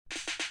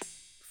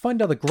Find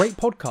other great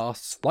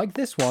podcasts like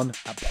this one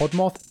at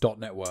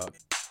podmoth.network.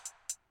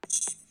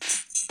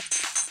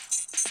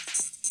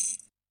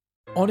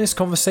 Honest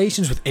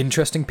conversations with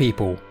interesting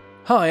people.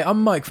 Hi,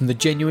 I'm Mike from the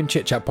Genuine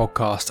Chit Chat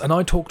podcast, and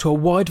I talk to a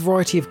wide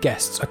variety of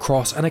guests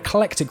across an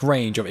eclectic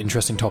range of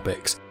interesting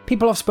topics.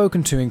 People I've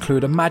spoken to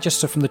include a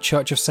magister from the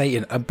Church of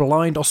Satan, a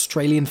blind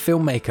Australian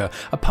filmmaker,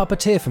 a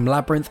puppeteer from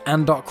Labyrinth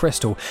and Dark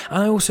Crystal,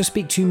 and I also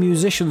speak to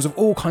musicians of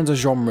all kinds of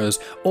genres,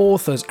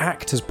 authors,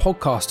 actors,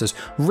 podcasters.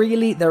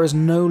 Really, there is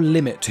no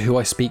limit to who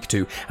I speak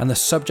to, and the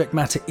subject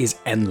matter is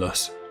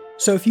endless.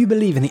 So if you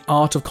believe in the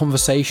art of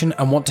conversation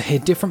and want to hear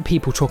different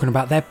people talking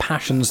about their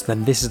passions,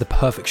 then this is the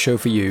perfect show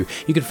for you.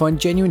 You can find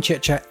Genuine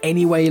Chit Chat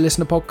anywhere you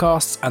listen to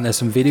podcasts, and there's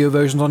some video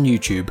versions on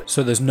YouTube,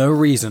 so there's no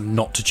reason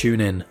not to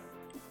tune in.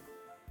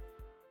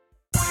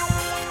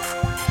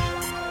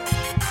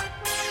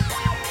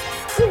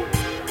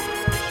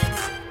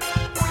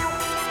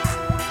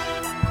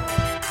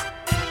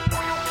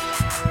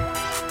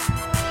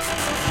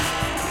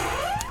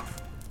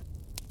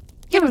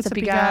 What's up,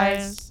 you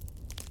guys?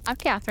 I'm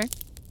Catherine.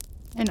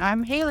 And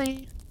I'm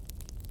Haley.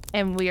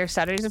 And we are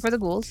Saturdays for the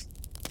Ghouls,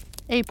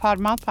 a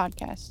Podmouth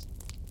podcast.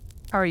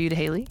 How are you,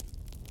 Haley?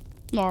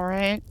 All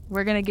right.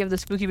 We're going to give the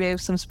spooky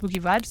babes some spooky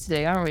vibes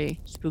today, aren't we,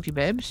 spooky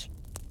babes?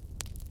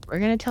 We're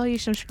going to tell you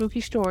some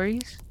spooky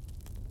stories.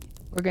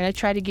 We're going to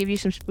try to give you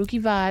some spooky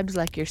vibes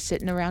like you're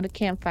sitting around a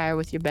campfire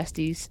with your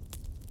besties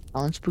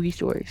telling spooky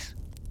stories.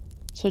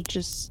 So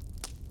just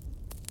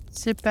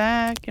sit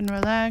back and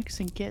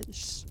relax and get...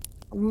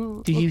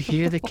 Do you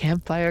hear the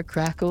campfire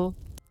crackle?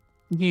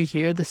 Do you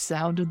hear the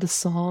sound of the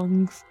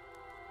songs?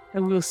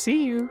 And we'll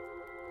see you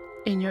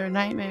in your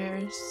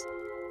nightmares.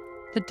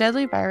 The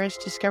deadly virus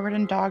discovered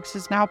in dogs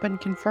has now been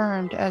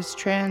confirmed as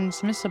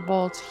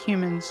transmissible to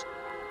humans.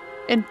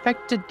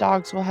 Infected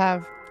dogs will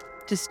have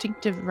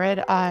distinctive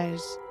red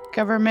eyes.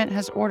 Government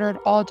has ordered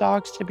all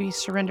dogs to be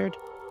surrendered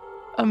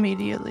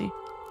immediately.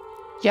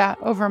 Yeah,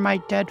 over my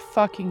dead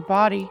fucking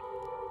body.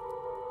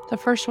 The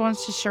first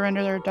ones to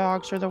surrender their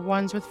dogs are the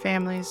ones with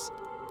families.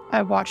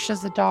 I watched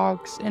as the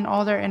dogs, in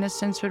all their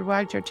innocence, would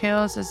wag their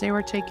tails as they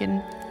were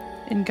taken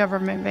in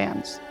government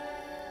vans.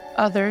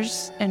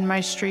 Others, in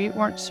my street,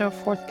 weren't so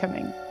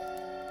forthcoming.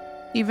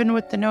 Even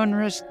with the known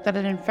risk that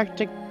an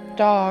infected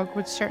dog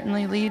would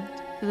certainly lead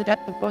to the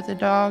death of both the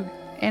dog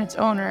and its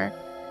owner,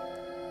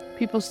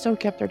 people still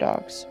kept their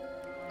dogs.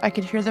 I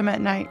could hear them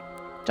at night.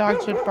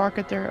 Dogs would bark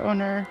at their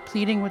owner,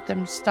 pleading with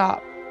them to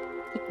stop.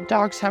 The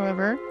dogs,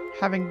 however,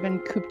 having been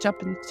cooped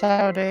up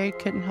inside all day,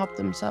 couldn't help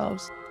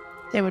themselves.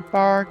 They would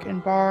bark,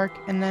 and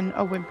then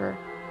a whimper.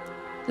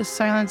 The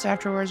silence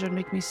afterwards would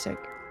make me sick.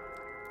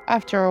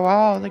 After a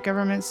while, the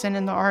government sent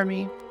in the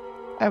army.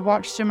 I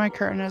watched through my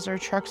curtain as our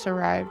trucks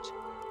arrived.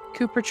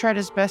 Cooper tried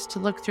his best to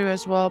look through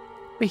as well,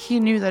 but he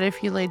knew that if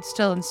he laid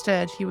still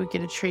instead, he would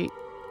get a treat.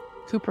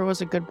 Cooper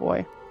was a good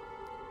boy.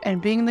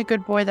 And being the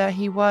good boy that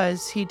he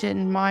was, he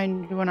didn't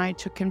mind when I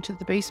took him to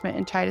the basement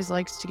and tied his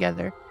legs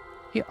together.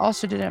 He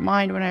also didn't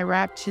mind when I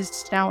wrapped his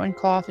snout in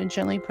cloth and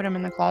gently put him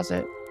in the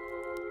closet.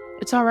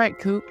 "It's all right,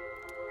 Coop,"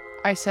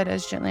 I said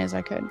as gently as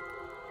I could.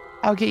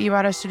 "I'll get you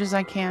out as soon as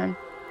I can."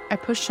 I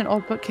pushed an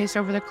old bookcase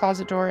over the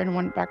closet door and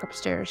went back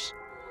upstairs.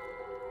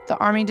 The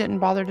army didn't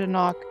bother to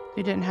knock.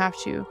 They didn't have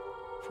to.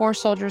 4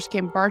 soldiers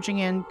came barging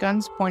in,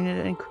 guns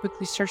pointed, and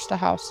quickly searched the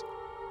house.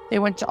 They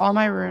went to all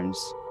my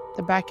rooms,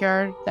 the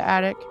backyard, the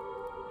attic.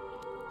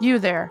 "You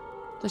there,"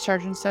 the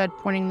sergeant said,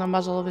 pointing the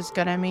muzzle of his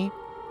gun at me.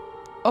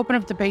 "Open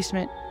up the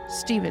basement.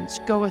 Stevens,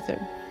 go with him."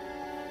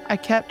 I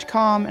kept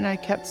calm and I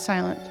kept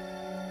silent.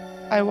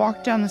 I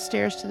walked down the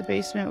stairs to the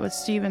basement with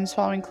Stevens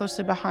following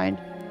closely behind.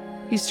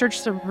 He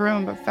searched the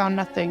room but found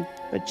nothing,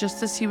 but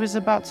just as he was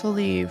about to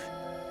leave,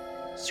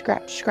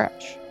 scratch,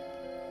 scratch.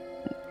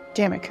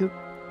 "Damn it, Coop."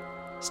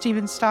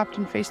 Stevens stopped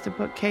and faced the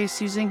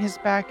bookcase, using his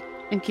back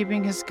and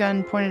keeping his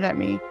gun pointed at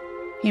me.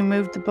 He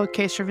moved the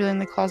bookcase, revealing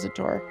the closet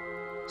door.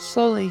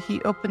 Slowly,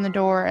 he opened the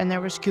door and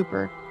there was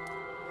Cooper.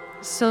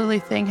 The silly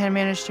thing had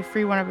managed to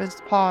free one of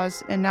his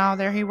paws, and now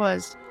there he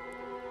was,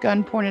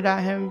 gun pointed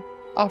at him,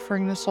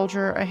 offering the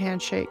soldier a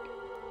handshake.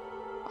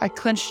 I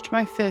clenched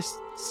my fist.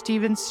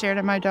 Stevens stared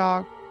at my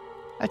dog.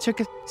 I took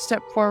a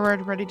step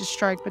forward, ready to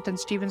strike, but then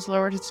Stevens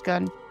lowered his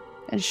gun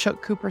and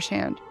shook Cooper's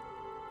hand.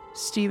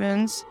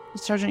 "Stevens," the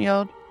sergeant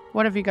yelled,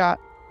 "what have you got?"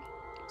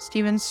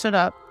 Stevens stood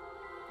up.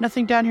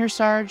 "Nothing down here,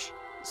 Sarge."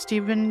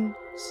 Stevens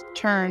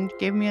turned,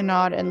 gave me a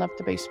nod, and left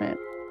the basement.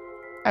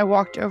 I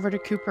walked over to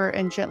Cooper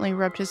and gently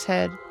rubbed his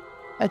head.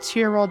 A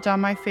tear rolled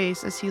down my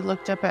face as he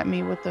looked up at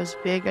me with those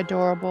big,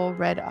 adorable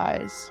red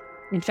eyes.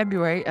 In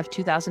February of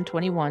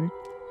 2021,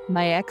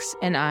 my ex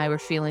and I were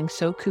feeling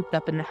so cooped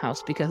up in the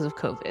house because of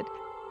COVID,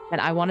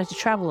 and I wanted to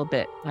travel a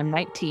bit. I'm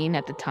 19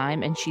 at the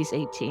time, and she's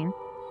 18.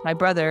 My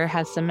brother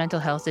had some mental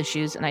health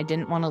issues, and I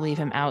didn't want to leave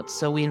him out,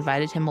 so we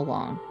invited him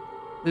along.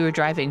 We were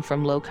driving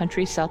from Low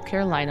Country, South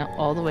Carolina,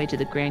 all the way to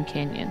the Grand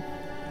Canyon.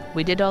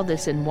 We did all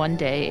this in one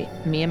day.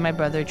 Me and my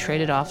brother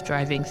traded off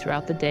driving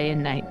throughout the day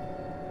and night.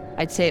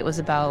 I'd say it was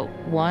about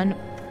 1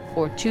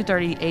 or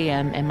 2:30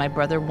 a.m., and my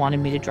brother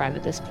wanted me to drive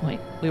at this point.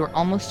 We were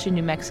almost to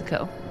New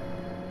Mexico.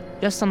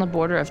 just on the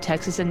border of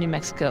Texas and New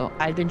Mexico.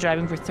 I'd been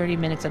driving for 30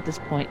 minutes at this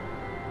point.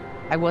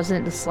 I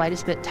wasn't the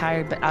slightest bit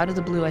tired, but out of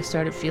the blue I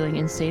started feeling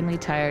insanely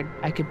tired.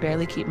 I could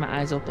barely keep my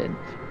eyes open.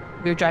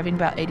 We were driving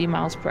about 80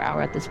 miles per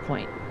hour at this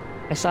point.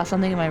 I saw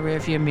something in my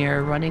rearview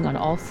mirror running on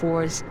all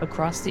fours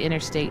across the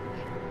interstate.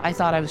 I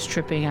thought I was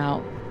tripping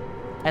out.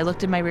 I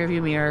looked in my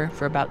rearview mirror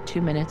for about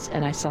 2 minutes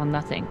and I saw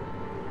nothing.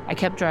 I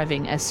kept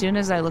driving. As soon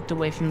as I looked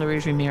away from the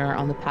rearview mirror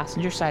on the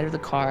passenger side of the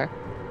car,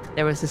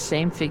 there was the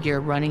same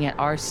figure running at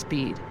our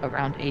speed,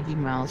 around 80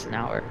 miles an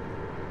hour.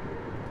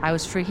 I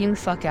was freaking the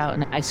fuck out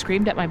and I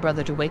screamed at my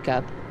brother to wake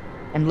up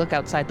and look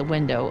outside the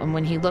window, and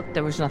when he looked,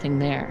 there was nothing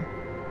there.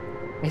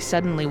 I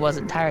suddenly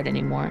wasn't tired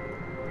anymore.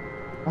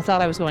 I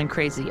thought I was going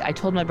crazy. I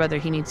told my brother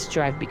he needs to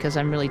drive because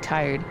I'm really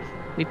tired.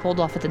 We pulled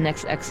off at the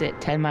next exit,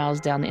 10 miles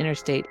down the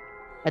interstate.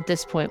 At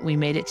this point, we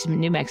made it to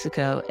New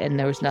Mexico, and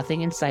there was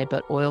nothing in sight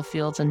but oil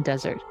fields and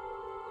desert.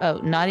 Oh,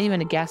 not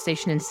even a gas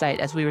station in sight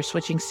as we were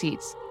switching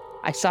seats.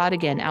 I saw it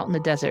again out in the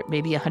desert,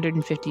 maybe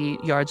 150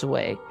 yards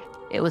away.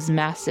 It was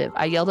massive.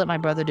 I yelled at my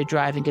brother to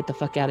drive and get the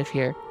fuck out of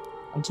here.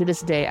 And to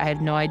this day, I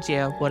have no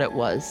idea what it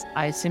was.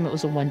 I assume it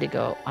was a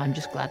Wendigo. I'm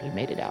just glad we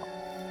made it out.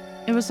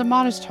 It was a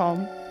modest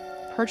home,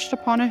 perched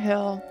upon a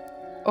hill,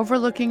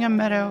 overlooking a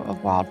meadow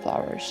of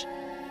wildflowers.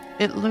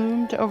 It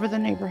loomed over the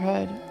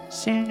neighborhood.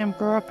 Sam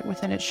grew up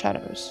within its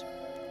shadows.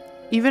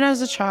 Even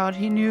as a child,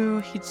 he knew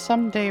he'd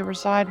someday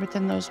reside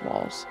within those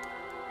walls.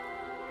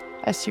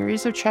 A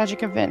series of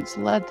tragic events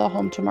led the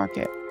home to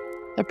market.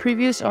 The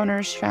previous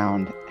owners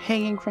found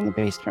hanging from the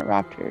basement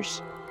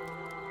rafters.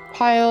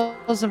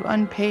 Piles of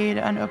unpaid,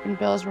 unopened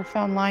bills were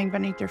found lying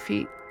beneath their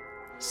feet.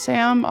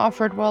 Sam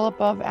offered well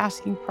above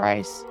asking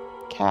price,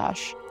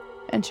 cash,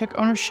 and took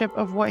ownership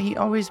of what he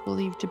always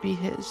believed to be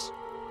his.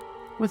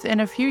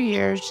 Within a few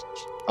years,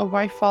 a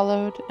wife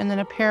followed, and then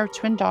a pair of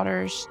twin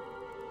daughters.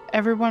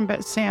 Everyone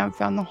but Sam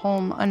found the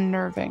home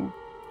unnerving.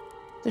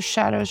 The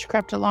shadows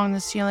crept along the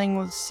ceiling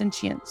with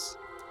sentience,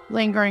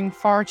 lingering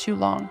far too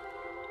long.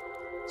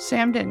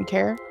 Sam didn't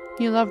care.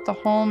 He loved the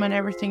home and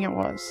everything it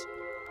was.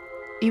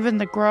 Even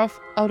the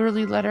gruff,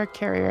 elderly letter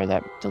carrier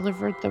that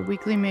delivered the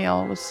weekly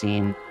mail was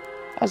seen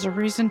as a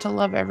reason to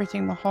love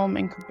everything the home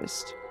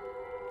encompassed.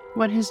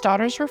 When his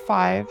daughters were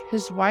 5,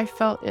 his wife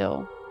fell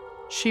ill.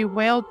 She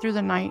wailed through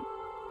the night,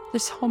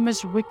 "This home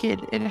is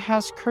wicked. It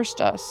has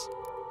cursed us."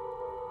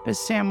 But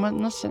Sam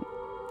wouldn't listen.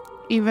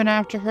 Even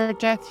after her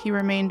death, he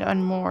remained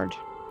unmoored.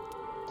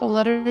 The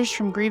letters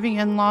from grieving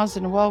in-laws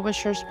and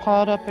well-wishers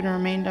piled up and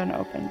remained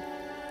unopened.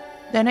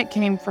 Then it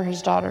came for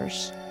his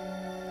daughters.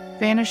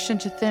 Vanished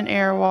into thin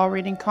air while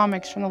reading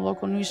comics from the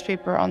local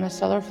newspaper on the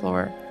cellar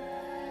floor.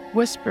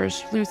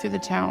 Whispers flew through the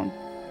town.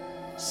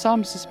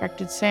 Some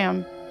suspected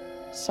Sam.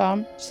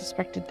 Some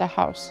suspected the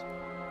house.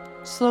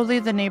 Slowly,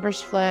 the neighbors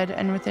fled,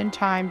 and within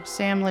time,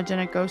 Sam lived in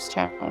a ghost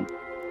town.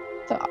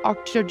 The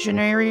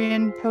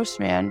octogenarian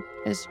postman,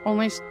 his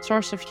only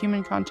source of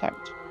human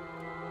contact.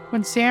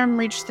 When Sam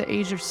reached the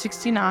age of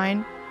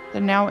 69, the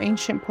now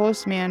ancient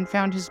postman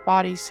found his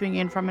body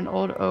swinging from an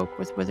old oak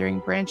with withering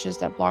branches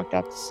that blocked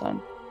out the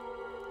sun.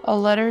 A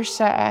letter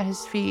sat at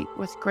his feet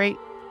with great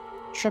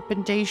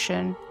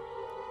trepidation.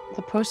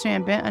 The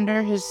postman bent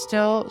under his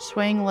still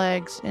swaying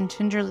legs and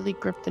tenderly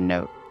gripped the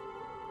note.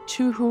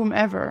 To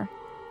whomever.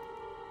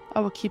 I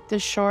will keep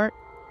this short.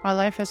 My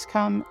life has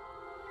come.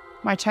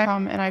 My time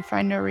come, and I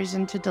find no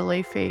reason to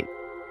delay fate.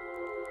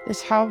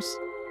 This house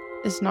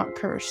is not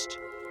cursed.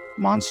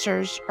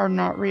 Monsters are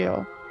not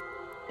real.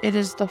 It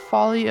is the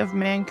folly of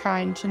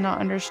mankind to not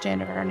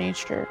understand our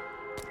nature.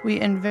 We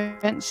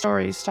invent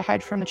stories to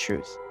hide from the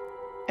truth.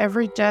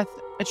 Every death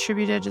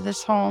attributed to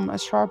this home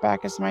as far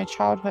back as my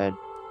childhood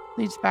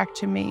leads back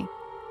to me.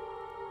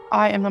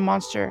 I am the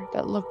monster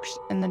that lurks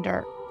in the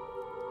dark.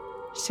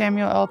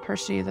 Samuel L.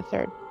 Percy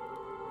III.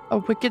 A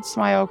wicked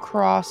smile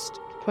crossed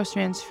the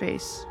postman's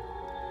face.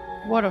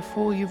 "What a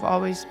fool you've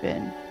always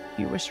been,"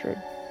 he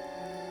whispered.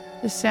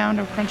 The sound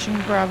of crunching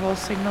gravel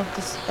signaled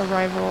the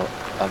arrival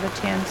of a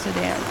tan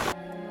sedan.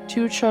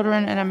 2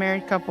 children and a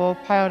married couple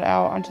piled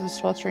out onto the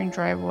sweltering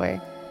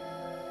driveway.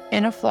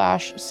 In a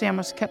flash, Sam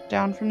was cut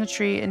down from the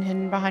tree and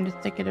hidden behind a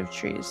thicket of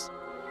trees.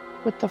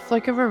 With the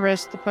flick of a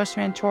wrist, the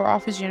postman tore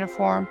off his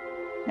uniform,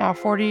 now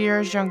 40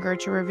 years younger,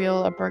 to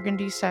reveal a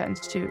burgundy satin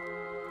suit.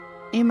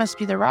 "You must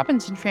be the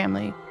Robinson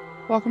family.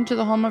 Welcome to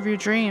the home of your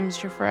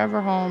dreams, your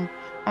forever home.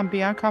 I'm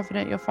beyond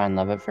confident you'll find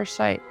love at first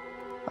sight."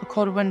 A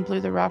cold wind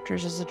blew the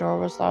rafters as the door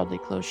was loudly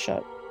closed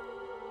shut.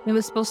 It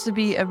was supposed to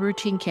be a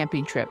routine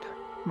camping trip.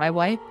 My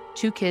wife,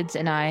 2 kids,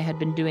 and I had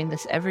been doing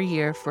this every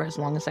year for as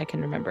long as I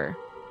can remember.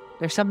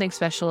 There's something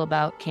special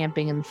about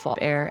camping in the fall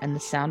air and the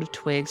sound of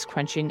twigs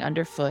crunching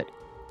underfoot,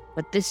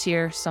 but this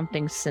year,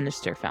 something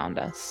sinister found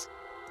us.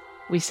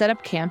 We set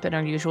up camp in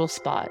our usual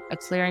spot, a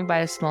clearing by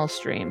a small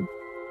stream.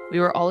 We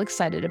were all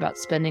excited about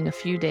spending a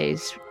few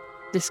days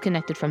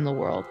disconnected from the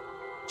world,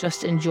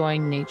 just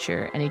enjoying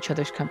nature and each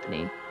other's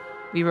company.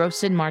 We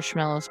roasted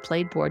marshmallows,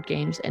 played board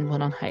games, and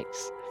went on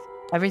hikes.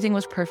 Everything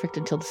was perfect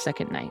until the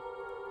second night.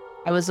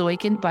 I was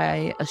awakened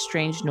by a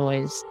strange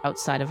noise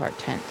outside of our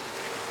tent.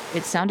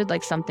 It sounded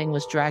like something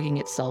was dragging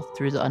itself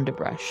through the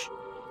underbrush.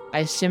 I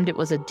assumed it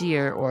was a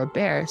deer or a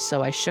bear,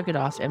 so I shook it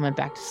off and went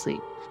back to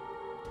sleep.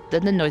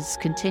 Then the noises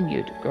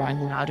continued,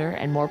 growing louder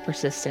and more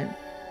persistent.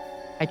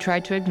 I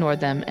tried to ignore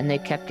them, and they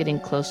kept getting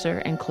closer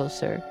and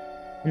closer,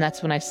 and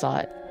that's when I saw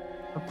it.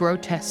 A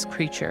grotesque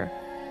creature.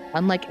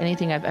 Unlike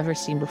anything I've ever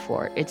seen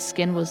before, its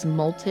skin was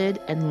molted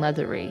and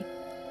leathery.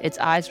 Its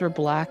eyes were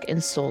black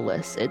and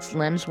soulless. Its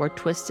limbs were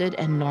twisted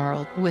and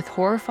gnarled, with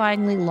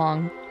horrifyingly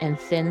long and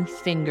thin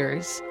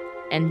fingers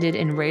ended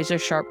in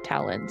razor-sharp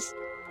talons.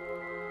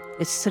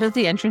 It stood at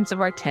the entrance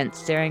of our tent,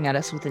 staring at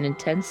us with an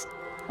intense,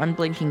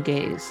 unblinking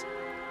gaze.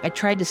 I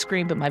tried to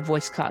scream, but my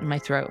voice caught in my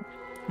throat.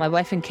 My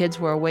wife and kids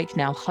were awake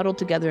now, huddled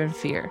together in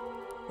fear.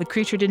 The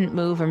creature didn't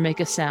move or make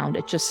a sound.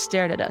 It just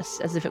stared at us,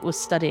 as if it was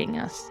studying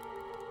us.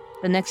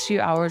 The next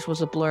few hours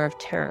was a blur of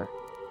terror.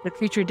 The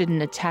creature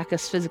didn't attack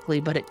us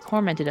physically, but it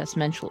tormented us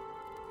mentally.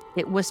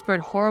 It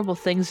whispered horrible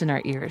things in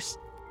our ears,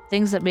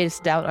 things that made us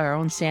doubt our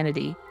own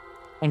sanity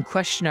and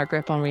question our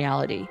grip on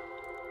reality.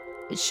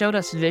 It showed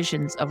us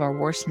visions of our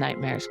worst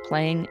nightmares,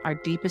 playing our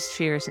deepest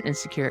fears and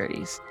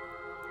insecurities.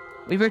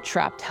 We were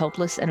trapped,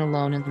 helpless and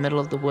alone in the middle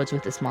of the woods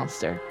with this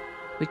monster.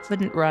 We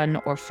couldn't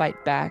run or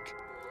fight back.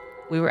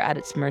 We were at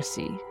its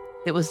mercy.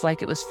 It was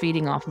like it was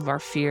feeding off of our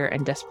fear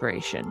and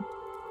desperation,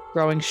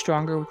 growing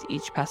stronger with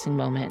each passing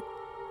moment.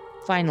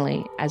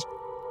 Finally, as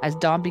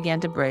dawn began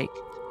to break,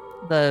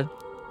 the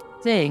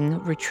thing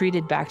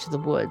retreated back to the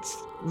woods,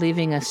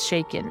 leaving us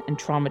shaken and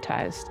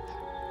traumatized.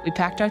 We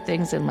packed our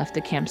things and left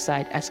the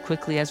campsite as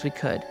quickly as we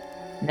could,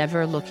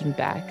 never looking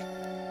back.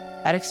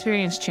 That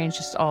experience changed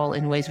us all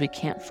in ways we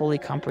can't fully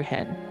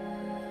comprehend.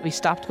 We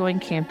stopped going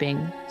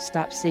camping,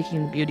 stopped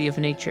seeking the beauty of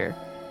nature.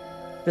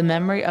 The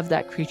memory of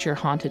that creature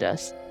haunted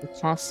us, a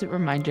constant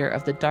reminder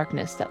of the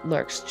darkness that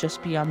lurks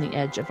just beyond the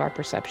edge of our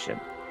perception.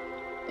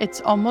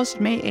 It's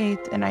almost May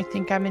 8th, and I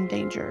think I'm in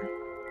danger.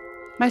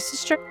 My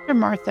sister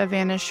Martha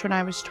vanished when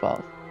I was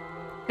 12.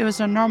 It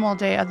was a normal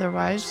day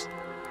otherwise.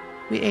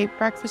 We ate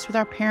breakfast with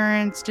our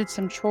parents, did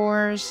some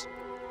chores,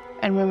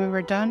 and when we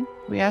were done,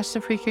 we asked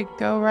if we could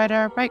go ride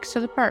our bikes to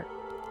the park.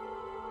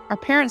 Our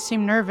parents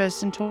seemed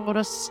nervous and told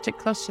us to stick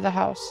close to the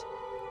house.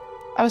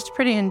 I was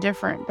pretty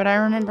indifferent, but I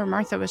remember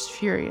Martha was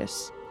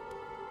furious.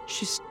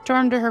 She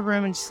stormed to her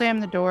room and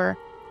slammed the door.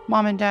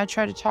 Mom and Dad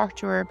tried to talk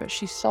to her, but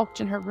she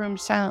sulked in her room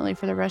silently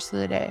for the rest of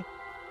the day.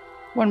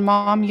 When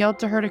Mom yelled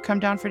to her to come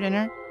down for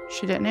dinner,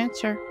 she didn't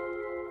answer.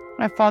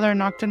 My father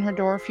knocked on her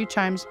door a few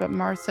times, but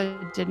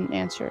Martha didn't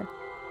answer.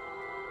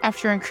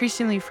 After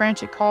increasingly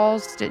frantic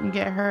calls didn't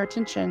get her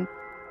attention,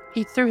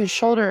 he threw his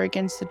shoulder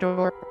against the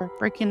door,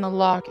 breaking the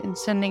lock and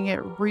sending it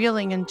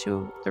reeling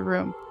into the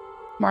room.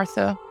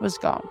 Martha was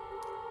gone.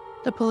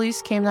 The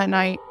police came that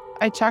night.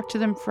 I talked to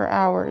them for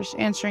hours,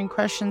 answering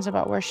questions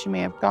about where she may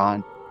have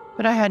gone,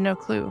 but I had no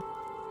clue.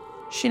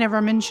 She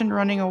never mentioned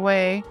running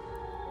away.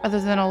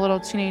 Other than a little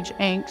teenage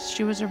angst,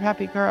 she was a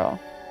happy girl.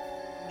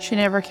 She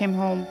never came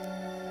home.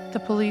 The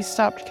police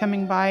stopped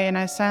coming by, and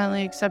I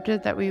silently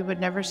accepted that we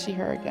would never see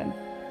her again.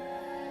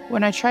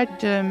 When I tried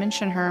to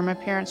mention her, my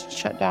parents would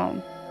shut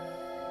down.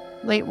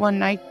 Late one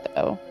night,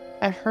 though,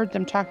 I heard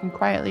them talking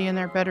quietly in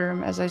their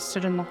bedroom as I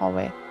stood in the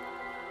hallway.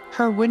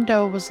 Her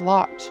window was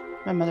locked,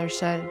 my mother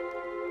said.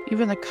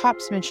 Even the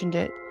cops mentioned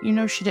it. You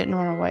know she didn't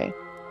run away.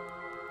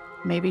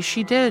 Maybe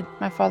she did,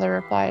 my father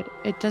replied.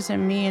 It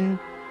doesn't mean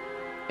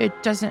she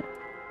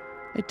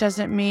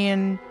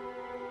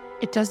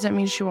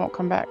won't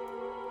come back.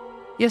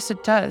 Yes,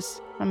 it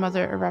does, my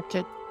mother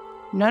erupted.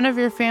 None of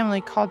your family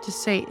called to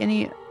say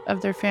any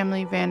of their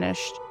family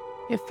vanished.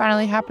 It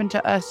finally happened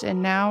to us,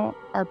 and now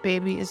our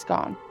baby is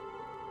gone.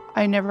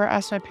 I never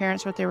asked my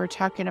parents what they were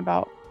talking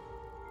about,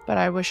 but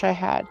I wish I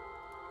had.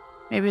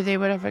 Maybe they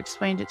would have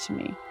explained it to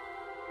me.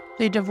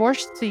 They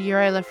divorced the year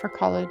I left for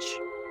college.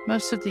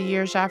 Most of the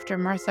years after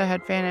Martha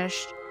had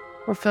vanished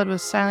were filled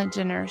with silent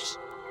dinners.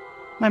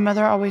 My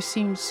mother always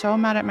seemed so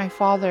mad at my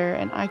father,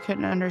 and I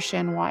couldn't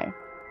understand why.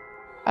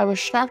 I was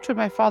shocked when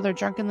my father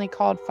drunkenly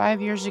called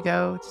 5 years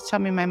ago to tell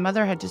me my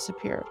mother had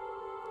disappeared.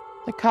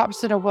 The cops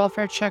did a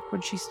welfare check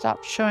when she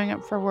stopped showing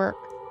up for work.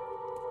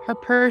 Her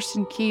purse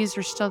and keys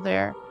were still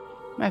there.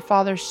 My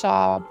father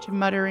sobbed,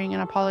 muttering an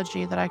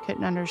apology that I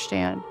couldn't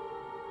understand.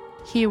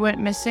 He went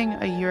missing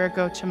a year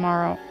ago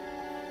tomorrow.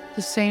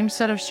 The same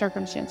set of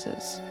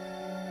circumstances.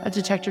 A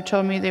detective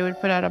told me they would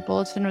put out a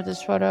bulletin with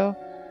his photo,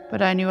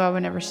 but I knew I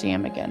would never see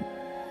him again.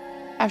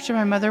 After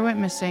my mother went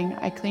missing,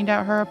 I cleaned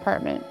out her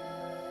apartment.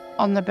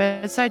 On the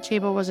bedside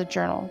table was a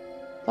journal.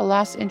 The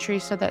last entry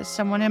said that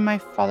someone in my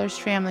father's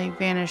family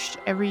vanished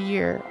every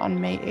year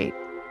on May 8th.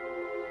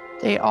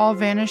 They all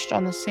vanished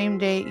on the same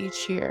day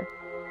each year.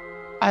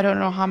 I don't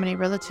know how many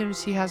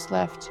relatives he has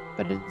left,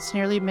 but it's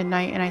nearly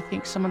midnight and I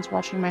think someone's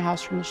watching my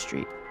house from the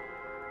street.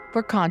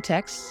 For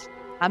context,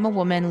 I'm a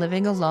woman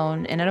living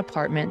alone in an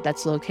apartment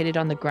that's located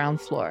on the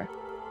ground floor,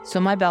 so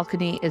my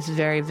balcony is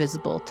very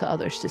visible to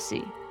others to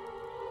see.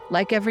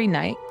 Like every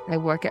night, I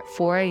work at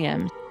 4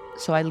 a.m.,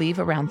 so I leave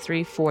around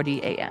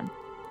 3:40 a.m.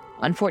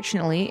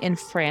 Unfortunately, in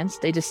France,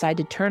 they decide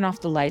to turn off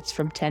the lights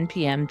from 10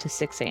 p.m. to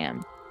 6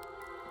 a.m.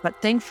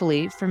 But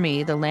thankfully for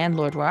me, the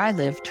landlord where I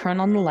live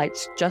turned on the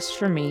lights just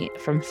for me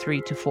from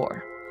 3 to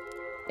 4.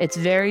 It's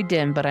very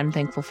dim, but I'm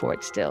thankful for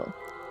it still.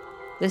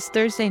 This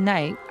Thursday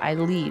night, I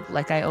leave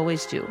like I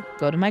always do,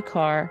 go to my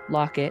car,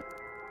 lock it,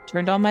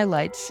 turned on my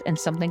lights, and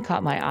something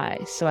caught my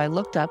eye. So I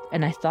looked up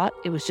and I thought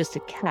it was just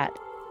a cat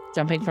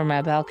jumping from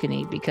my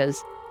balcony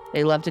because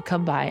they love to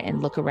come by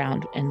and look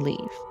around and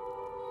leave.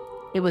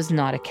 It was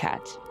not a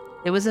cat.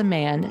 It was a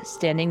man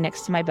standing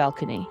next to my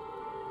balcony.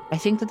 I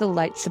think that the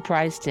light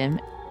surprised him,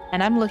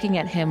 and I'm looking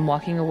at him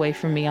walking away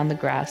from me on the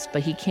grass,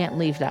 but he can't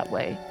leave that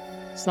way.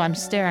 So I'm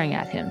staring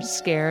at him,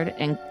 scared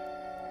and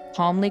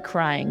calmly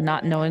crying,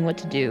 not knowing what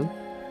to do,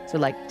 for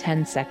like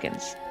 10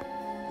 seconds.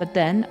 But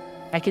then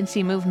I can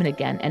see movement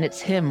again, and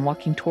it's him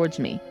walking towards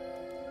me,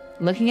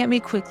 looking at me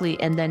quickly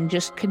and then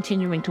just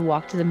continuing to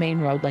walk to the main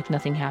road like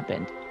nothing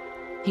happened.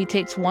 He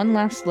takes one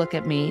last look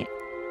at me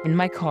in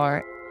my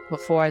car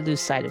before I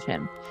lose sight of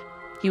him.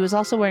 He was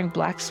also wearing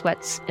black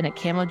sweats and a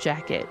camo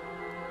jacket.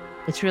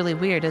 It's really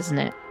weird, isn't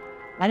it?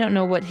 I don't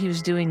know what he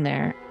was doing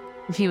there.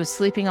 If he was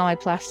sleeping on my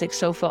plastic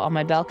sofa on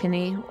my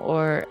balcony,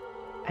 or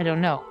I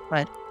don't know,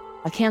 but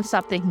I can't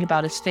stop thinking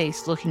about his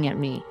face looking at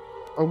me,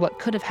 or what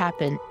could have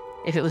happened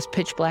if it was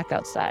pitch black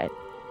outside.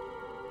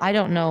 I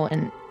don't know,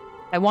 and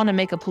I want to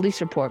make a police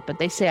report, but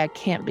they say I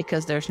can't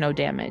because there's no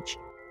damage.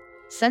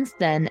 Since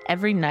then,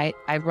 every night,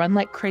 I run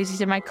like crazy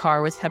to my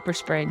car with pepper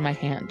spray in my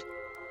hand.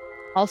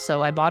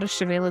 Also, I bought a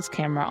surveillance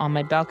camera on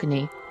my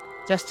balcony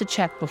just to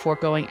check before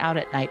going out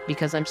at night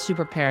because I'm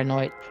super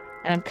paranoid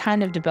and I'm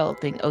kind of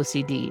developing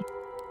OCD.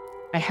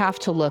 I have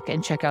to look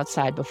and check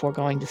outside before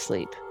going to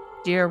sleep.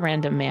 Dear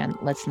random man,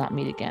 let's not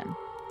meet again.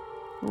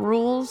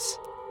 Rules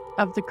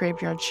of the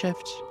graveyard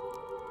shift.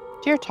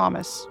 Dear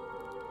Thomas,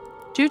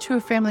 due to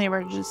a family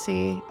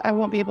emergency, I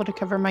won't be able to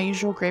cover my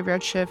usual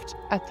graveyard shift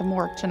at the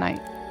morgue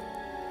tonight.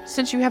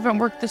 Since you haven't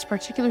worked this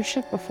particular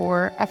shift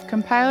before, I've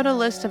compiled a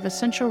list of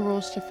essential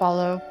rules to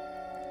follow.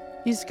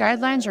 These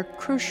guidelines are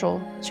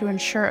crucial to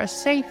ensure a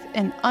safe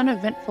and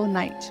uneventful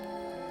night.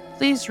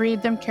 Please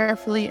read them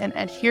carefully and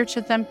adhere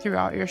to them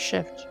throughout your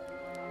shift.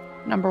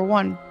 Number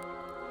 1.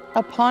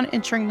 Upon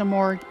entering the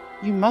morgue,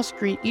 you must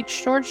greet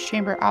each storage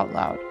chamber out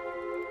loud.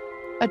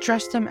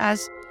 Address them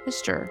as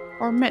Mr.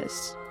 or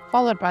Miss,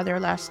 followed by their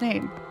last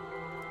name.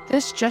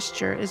 This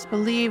gesture is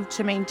believed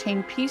to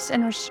maintain peace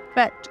and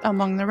respect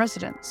among the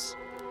residents.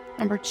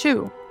 Number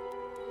 2.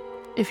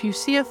 If you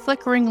see a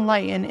flickering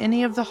light in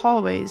any of the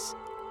hallways,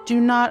 do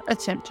not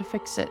attempt to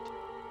fix it.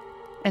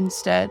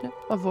 Instead,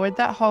 avoid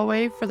that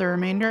hallway for the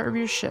remainder of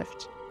your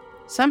shift.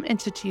 Some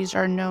entities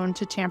are known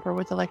to tamper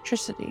with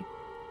electricity.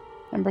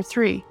 Number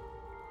 3.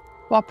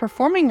 While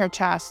performing your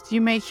tasks,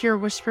 you may hear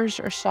whispers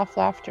or soft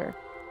laughter.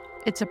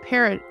 It's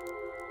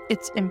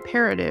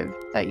imperative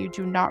that you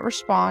do not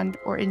respond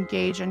or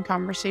engage in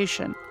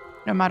conversation,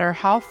 no matter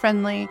how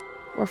friendly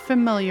or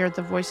familiar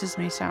the voices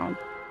may sound.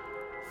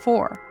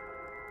 4.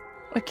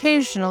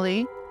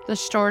 Occasionally, the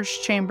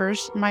storage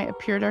chambers might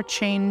appear to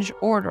change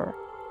order.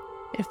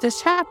 If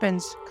this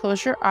happens,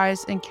 close your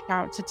eyes and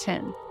count to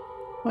 10.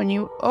 When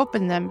you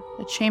open them,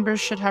 the chambers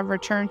should have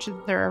returned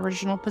to their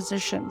original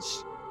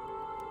positions.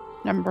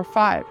 Number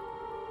 5.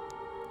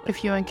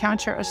 If you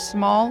encounter a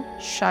small,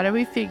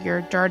 shadowy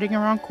figure darting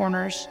around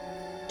corners,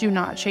 do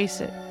not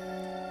chase it.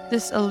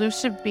 This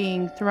elusive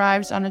being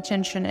thrives on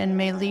attention and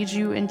may lead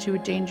you into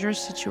dangerous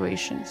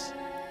situations.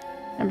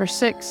 Number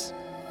 6.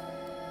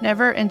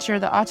 Never enter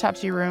the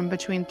autopsy room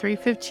between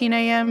 3:15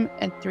 a.m.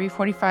 and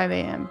 3:45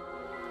 a.m.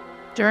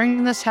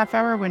 During this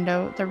half-hour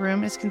window, the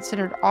room is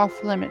considered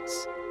off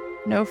limits.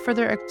 No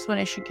further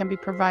explanation can be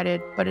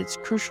provided, but it's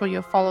crucial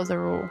you follow the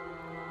rule.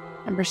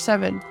 Number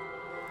 7.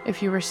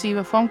 If you receive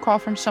a phone call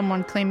from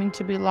someone claiming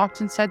to be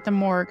locked inside the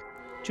morgue,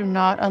 do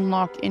not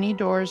unlock any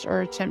doors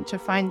or attempt to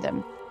find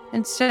them.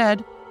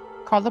 Instead,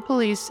 call the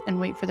police and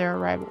wait for their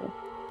arrival.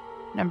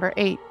 Number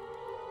 8.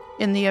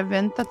 In the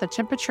event that the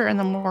temperature in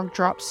the morgue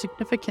drops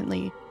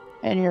significantly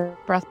and your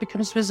breath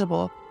becomes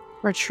visible,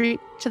 retreat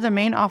to the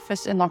main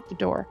office and lock the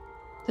door.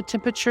 The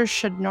temperature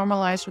should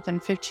normalize within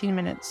 15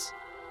 minutes.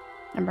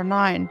 Number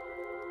 9.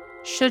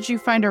 Should you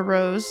find a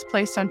rose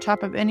placed on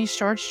top of any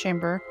storage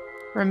chamber,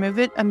 remove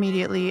it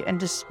immediately and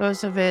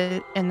dispose of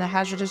it in the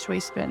hazardous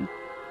waste bin.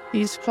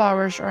 These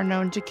flowers are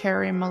known to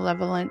carry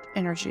malevolent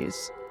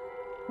energies.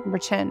 Number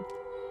 10.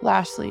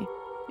 Lastly,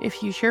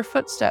 if you hear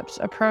footsteps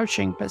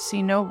approaching but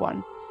see no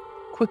one,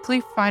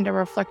 quickly find a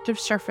reflective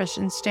surface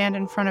and stand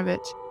in front of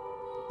it.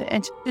 The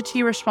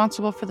entity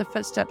responsible for the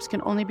footsteps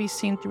can only be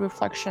seen through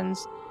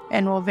reflections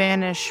and will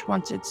vanish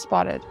once it's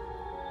spotted.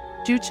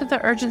 Due to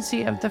the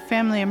urgency of the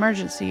family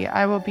emergency,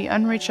 I will be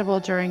unreachable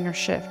during your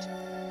shift.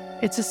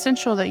 It's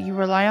essential that you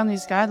rely on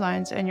these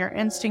guidelines and your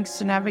instincts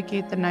to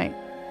navigate the night.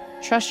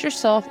 Trust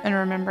yourself and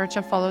remember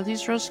to follow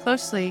these rules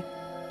closely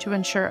to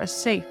ensure a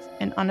safe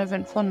and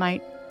uneventful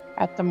night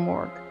at the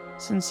morgue.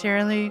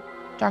 Sincerely,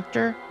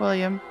 Dr.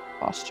 William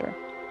Foster.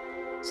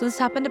 So this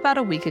happened about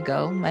a week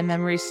ago. My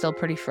memory's still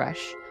pretty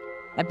fresh.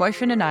 My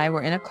boyfriend and I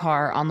were in a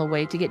car on the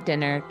way to get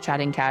dinner,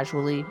 chatting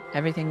casually.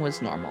 Everything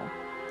was normal.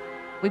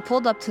 We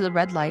pulled up to the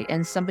red light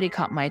and somebody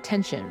caught my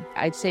attention.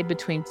 I'd say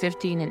between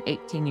 15 and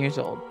 18 years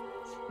old,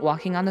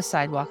 walking on the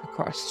sidewalk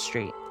across the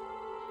street.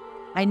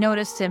 I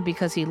noticed him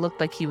because he looked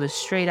like he was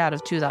straight out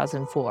of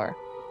 2004.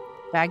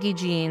 Baggy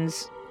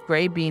jeans,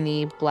 gray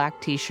beanie,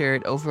 black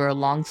t-shirt over a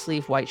long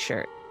sleeve white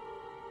shirt.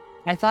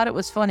 I thought it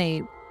was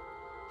funny,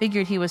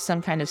 figured he was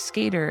some kind of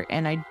skater,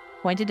 and I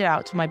pointed it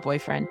out to my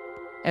boyfriend,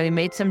 and we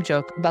made some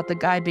joke about the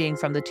guy being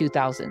from the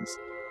 2000s.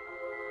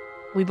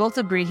 We both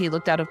agreed he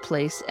looked out of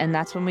place, and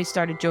that's when we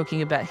started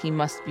joking about he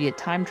must be a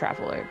time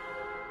traveler.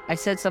 I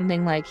said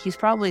something like, he's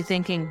probably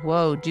thinking,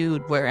 whoa,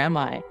 dude, where am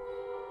I?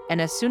 And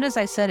as soon as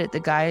I said it, the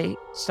guy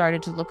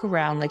started to look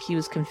around like he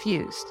was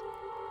confused.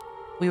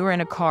 We were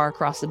in a car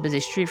across the busy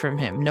street from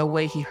him. No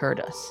way he heard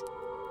us.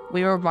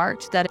 We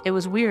remarked that it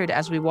was weird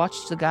as we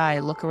watched the guy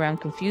look around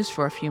confused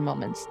for a few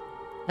moments.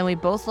 Then we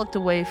both looked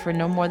away for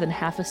no more than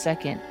half a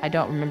second. I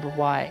don't remember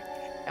why.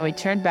 And we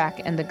turned back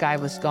and the guy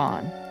was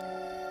gone.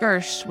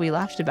 First, we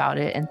laughed about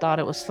it and thought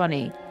it was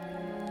funny.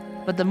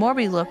 But the more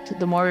we looked,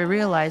 the more we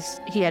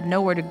realized he had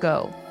nowhere to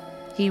go.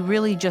 He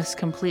really just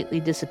completely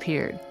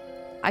disappeared.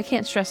 I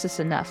can't stress this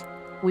enough.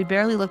 We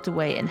barely looked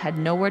away and had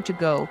nowhere to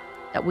go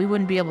that we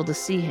wouldn't be able to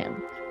see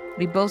him.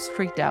 We both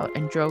freaked out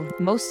and drove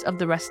most of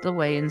the rest of the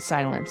way in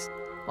silence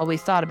while we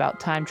thought about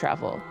time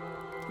travel.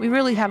 We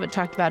really haven't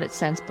talked about it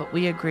since, but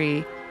we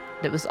agree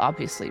that it was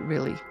obviously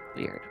really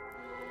weird.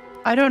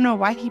 I don't know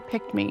why he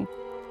picked me.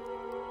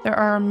 There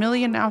are a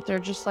million out there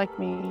just like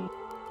me,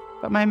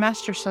 but my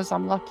master says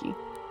I'm lucky.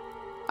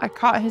 I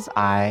caught his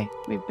eye.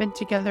 We've been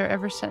together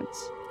ever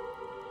since.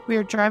 We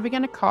are driving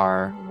in a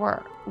car.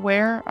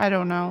 Where? I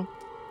don't know.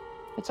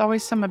 It's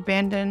always some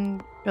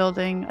abandoned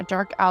building, a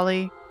dark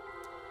alley,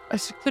 a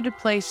secluded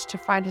place to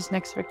find his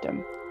next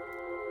victim.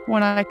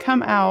 When I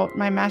come out,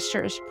 my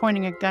master is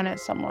pointing a gun at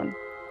someone.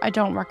 I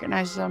don't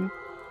recognize them.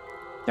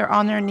 They're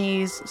on their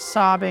knees,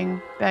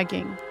 sobbing,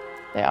 begging.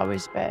 They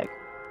always beg.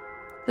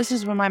 This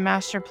is when my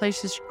master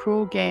plays his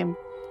cruel game.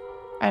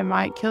 I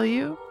might kill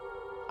you.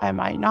 I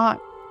might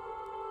not.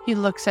 He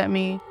looks at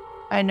me.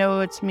 I know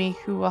it's me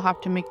who will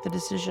have to make the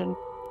decision.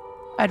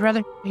 I'd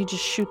rather he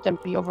just shoot them,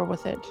 be over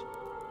with it.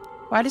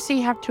 Why does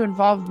he have to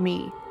involve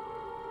me?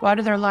 Why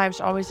do their lives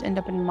always end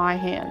up in my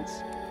hands?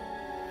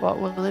 What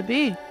will it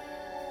be?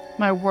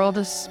 My world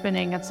is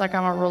spinning. It's like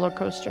I'm a roller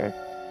coaster.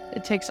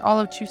 It takes all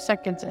of 2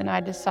 seconds and I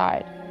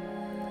decide.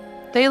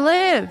 They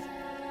live!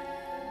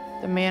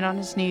 The man on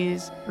his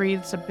knees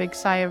breathes a big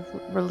sigh of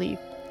relief.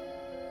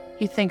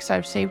 He thinks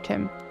I've saved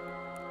him.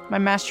 My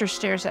master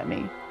stares at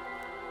me,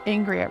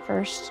 angry at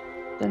first,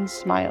 then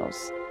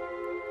smiles.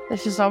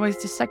 This is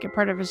always the second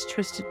part of his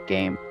twisted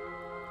game.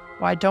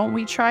 Why don't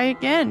we try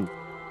again?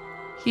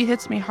 He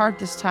hits me hard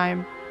this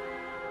time.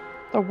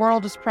 The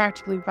world is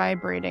practically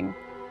vibrating.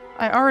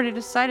 I already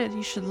decided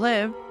he should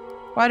live.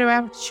 Why do I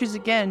have to choose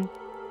again?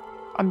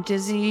 I'm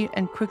dizzy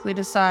and quickly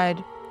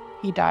decide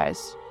he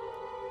dies.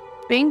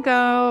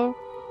 Bingo!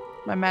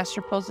 My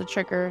master pulls the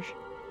trigger,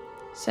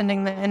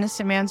 sending the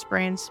innocent man's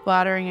brain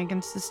splattering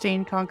against the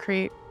stained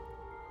concrete.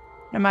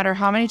 No matter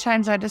how many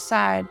times I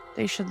decide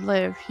they should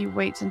live, he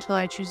waits until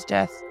I choose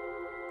death.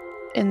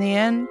 In the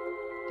end,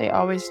 they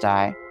always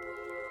die.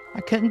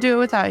 I couldn't do it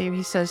without you,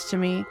 he says to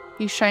me.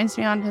 He shines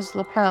me on his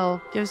lapel,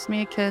 gives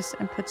me a kiss,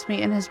 and puts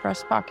me in his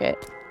breast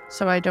pocket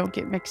so I don't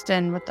get mixed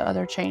in with the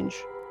other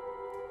change.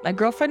 My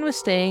girlfriend was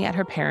staying at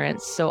her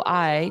parents', so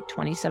I,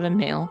 27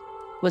 male,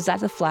 was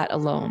at the flat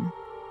alone.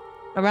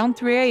 Around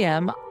 3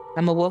 a.m.,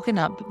 I'm awoken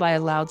up by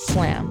a loud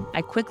slam.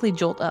 I quickly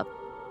jolt up.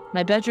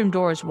 My bedroom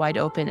door is wide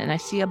open and I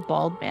see a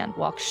bald man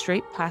walk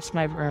straight past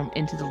my room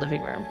into the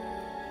living room.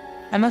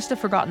 I must have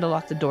forgotten to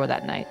lock the door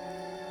that night.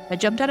 I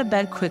jumped out of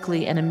bed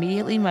quickly and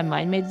immediately my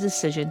mind made the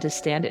decision to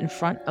stand in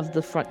front of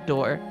the front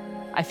door.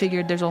 I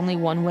figured there's only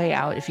one way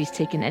out. If he's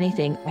taken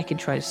anything, I can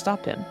try to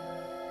stop him.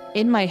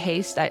 In my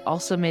haste, I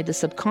also made the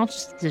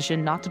subconscious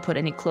decision not to put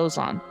any clothes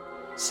on,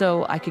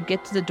 so I could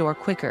get to the door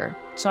quicker.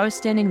 So I was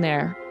standing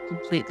there,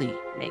 completely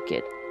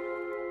naked.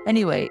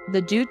 Anyway,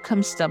 the dude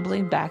comes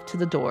stumbling back to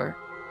the door,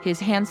 his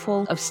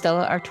handful of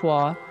Stella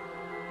Artois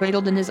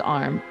cradled in his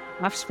arm,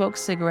 half-smoked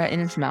cigarette in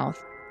his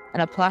mouth,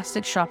 and a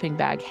plastic shopping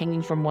bag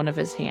hanging from one of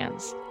his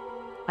hands.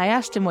 I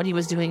asked him what he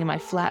was doing in my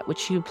flat,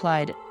 which he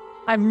replied,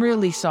 "I'm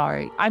really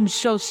sorry. I'm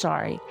so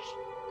sorry."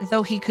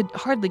 Though he could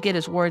hardly get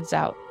his words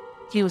out,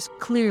 he was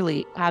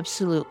clearly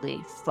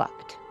absolutely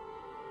fucked.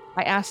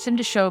 I asked him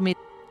to show me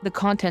the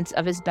contents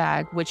of his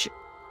bag, which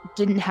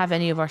didn't have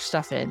any of our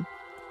stuff in,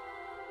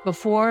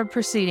 before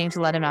proceeding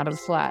to let him out of the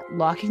flat.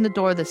 Locking the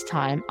door this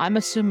time, I'm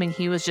assuming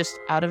he was just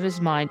out of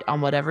his mind on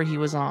whatever he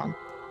was on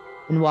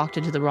and walked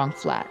into the wrong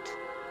flat.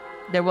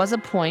 There was a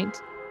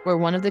point where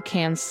one of the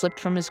cans slipped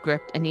from his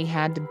grip and he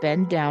had to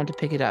bend down to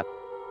pick it up,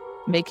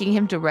 making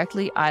him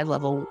directly eye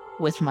level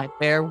with my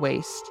bare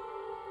waist.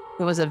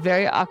 It was a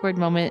very awkward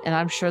moment, and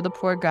I'm sure the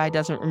poor guy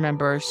doesn't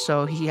remember,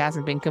 so he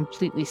hasn't been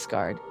completely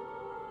scarred.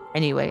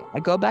 Anyway, I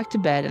go back to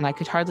bed and I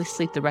could hardly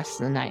sleep the rest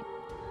of the night,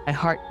 my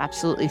heart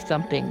absolutely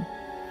thumping.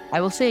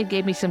 I will say it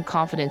gave me some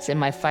confidence in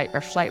my fight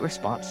or flight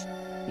response.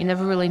 You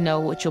never really know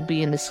what you'll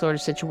be in this sort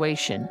of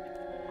situation.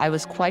 I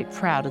was quite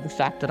proud of the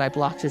fact that I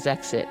blocked his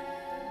exit.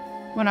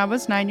 When I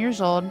was 9 years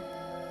old,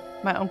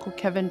 my Uncle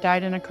Kevin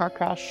died in a car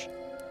crash.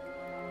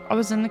 I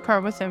was in the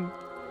car with him,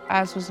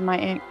 as was my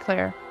Aunt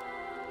Claire,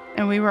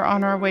 and we were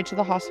on our way to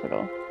the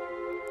hospital.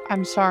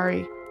 "I'm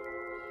sorry,"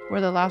 were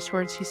the last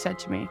words he said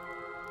to me.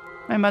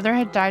 My mother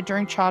had died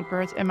during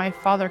childbirth, and my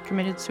father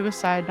committed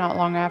suicide not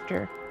long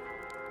after.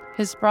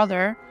 His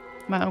brother,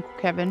 my Uncle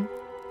Kevin,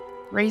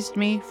 raised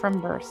me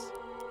from birth.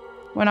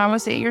 When I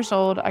was 8 years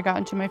old, I got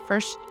into my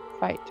first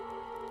fight.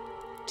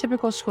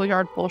 Typical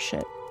schoolyard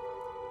bullshit.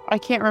 I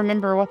can't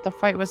remember what the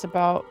fight was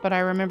about, but I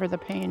remember the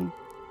pain.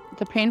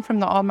 The pain from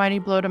the almighty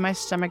blow to my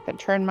stomach that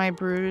turned my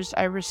bruise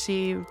I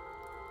received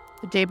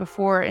the day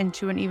before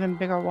into an even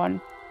bigger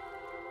one.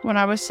 When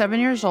I was 7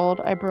 years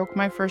old, I broke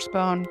my first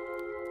bone.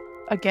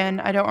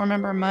 Again, I don't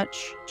remember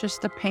much,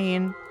 just the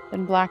pain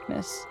and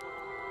blackness.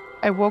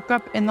 I woke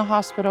up in the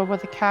hospital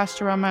with a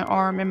cast around my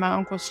arm, and my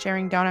uncle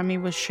staring down at me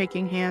with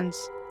shaking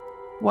hands.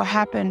 "What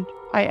happened?"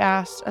 I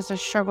asked as I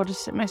struggled to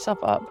sit myself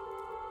up.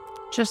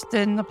 Just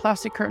then, the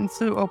plastic curtain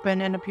flew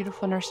open and a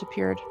beautiful nurse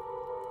appeared.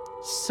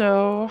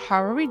 "So,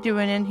 how are we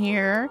doing in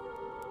here?"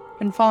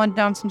 "Been falling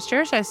down some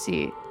stairs, I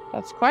see.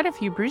 That's quite a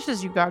few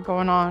bruises you got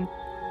going on.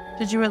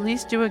 Did you at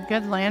least do a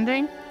good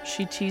landing?"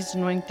 She teased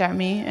and winked at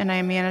me, and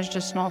I managed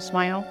a small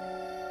smile.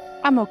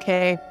 "I'm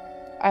okay,"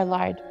 I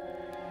lied.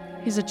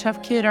 "He's a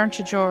tough kid, aren't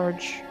you,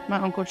 George?" my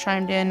uncle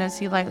chimed in as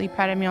he lightly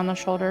patted me on the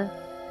shoulder.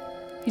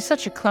 "He's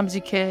such a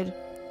clumsy kid."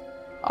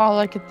 All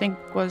I could think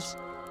was,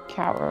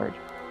 coward.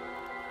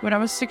 When I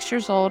was 6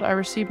 years old, I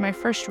received my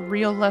first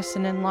real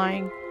lesson in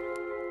lying.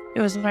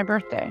 It was my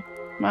birthday.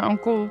 My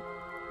uncle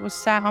was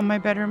sat on my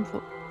bedroom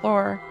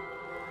floor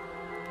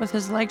with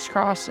his legs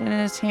crossed and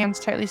his hands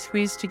tightly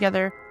squeezed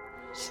together,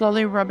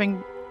 slowly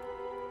rubbing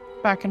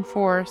back and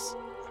forth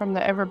from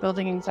the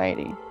ever-building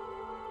anxiety.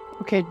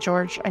 "Okay,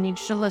 George, I need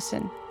you to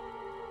listen.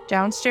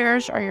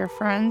 Downstairs are your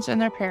friends and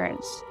their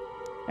parents.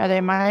 Now,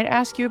 they might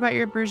ask you about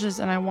your bruises,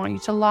 and I want you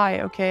to lie,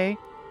 okay?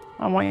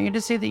 I want you to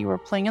say that you were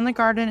playing in the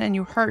garden and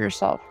you hurt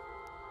yourself.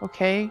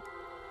 Okay?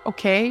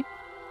 Okay?"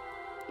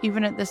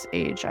 Even at this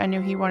age, I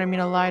knew he wanted me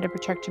to lie to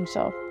protect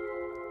himself.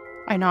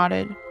 I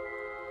nodded.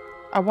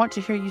 "I want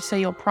to hear you say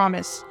you'll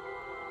promise.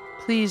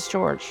 Please,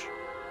 George.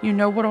 You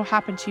know what'll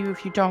happen to you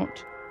if you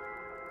don't."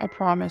 "I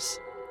promise."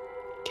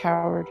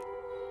 Coward.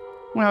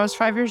 When I was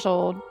 5 years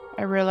old,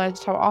 I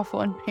realized how awful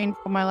and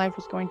painful my life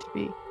was going to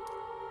be.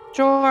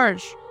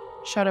 "George!"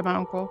 shouted my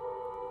uncle.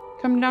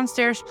 "Come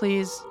downstairs,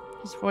 please."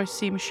 His voice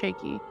seemed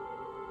shaky.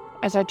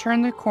 As I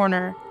turned the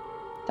corner,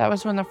 that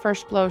was when the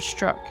first blow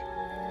struck.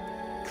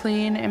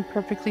 Clean and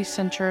perfectly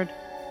centered,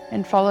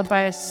 and followed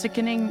by a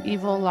sickening,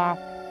 evil laugh.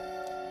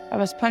 I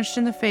was punched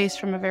in the face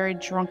from a very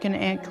drunken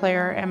Aunt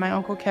Claire, and my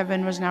Uncle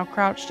Kevin was now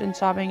crouched and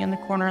sobbing in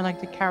the corner like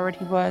the coward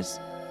he was.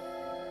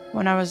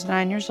 When I was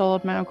 9 years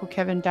old, my Uncle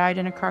Kevin died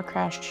in a car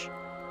crash.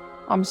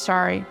 "I'm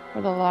sorry,"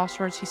 were the last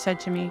words he said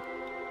to me.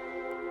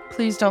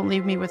 "Please don't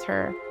leave me with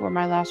her," were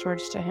my last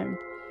words to him.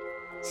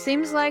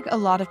 Seems like a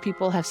lot of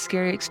people have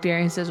scary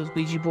experiences with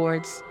Ouija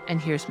boards, and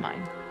here's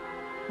mine.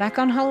 Back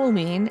on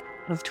Halloween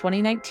of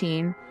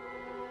 2019,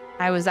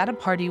 I was at a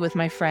party with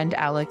my friend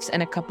Alex,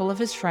 and a couple of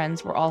his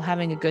friends were all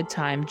having a good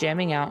time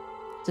jamming out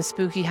to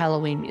spooky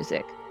Halloween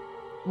music.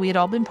 We had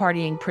all been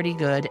partying pretty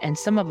good, and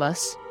some of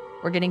us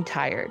were getting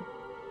tired.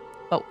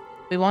 But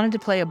we wanted to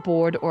play a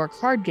board or a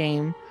card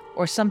game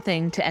or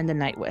something to end the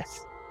night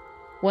with.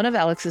 One of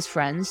Alex's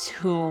friends,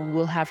 who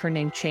will have her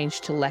name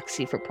changed to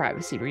Lexi for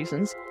privacy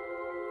reasons,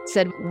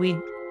 said we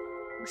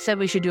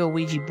should do a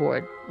Ouija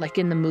board, like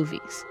in the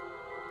movies.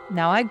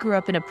 Now, I grew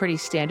up in a pretty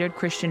standard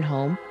Christian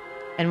home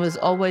and was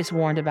always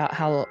warned around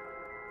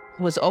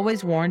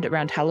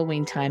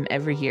Halloween time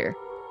every year.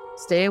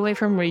 Stay away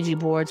from Ouija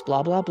boards,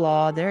 blah, blah,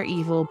 blah, they're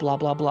evil, blah,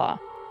 blah, blah.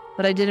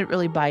 But I didn't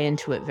really buy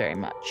into it very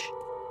much.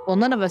 Well,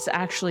 none of us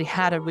actually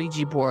had a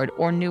Ouija board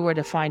or knew where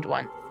to find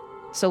one.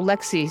 So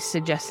Lexi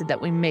suggested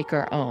that we make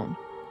our own.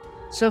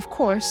 So of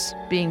course,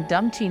 being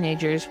dumb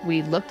teenagers,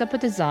 we looked up a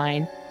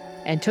design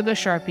and took a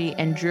Sharpie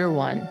and drew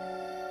one.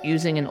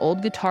 Using an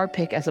old guitar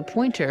pick as a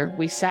pointer,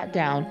 we sat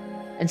down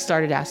and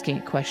started asking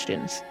it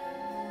questions.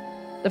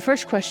 The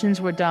first questions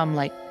were dumb,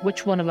 like,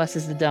 which one of us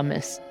is the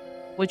dumbest?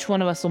 Which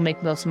one of us will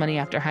make most money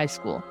after high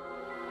school?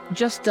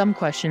 Just dumb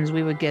questions.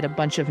 We would get a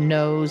bunch of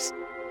no's,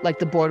 like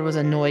the board was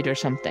annoyed or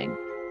something.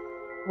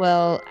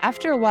 Well,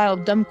 after a while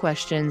of dumb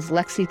questions,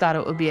 Lexi thought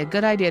it would be a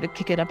good idea to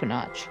kick it up a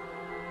notch.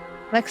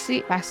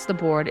 Lexi asked the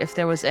board if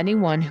there was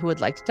anyone who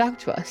would like to talk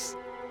to us.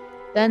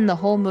 Then the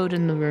whole mood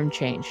in the room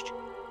changed.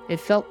 It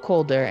felt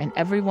colder, and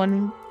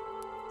everyone,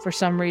 for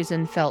some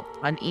reason, felt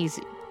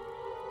uneasy.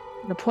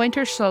 The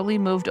pointer slowly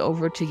moved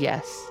over to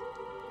yes.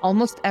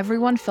 Almost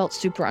everyone felt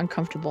super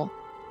uncomfortable,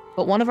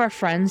 but one of our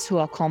friends, who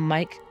I'll call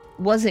Mike,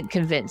 wasn't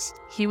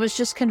convinced. He was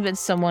just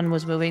convinced someone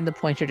was moving the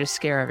pointer to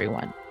scare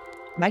everyone.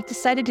 Mike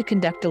decided to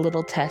conduct a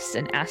little test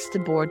and asked the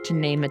board to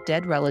name a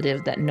dead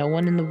relative that no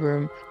one in the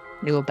room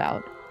knew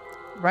about.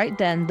 Right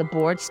then, the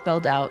board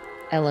spelled out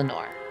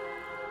Eleanor.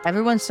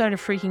 Everyone started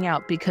freaking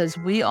out because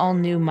we all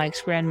knew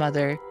Mike's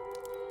grandmother,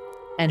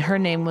 and her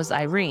name was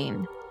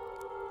Irene.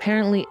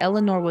 Apparently,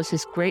 Eleanor was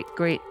his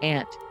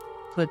great-great-aunt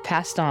who had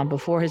passed on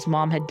before his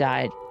mom had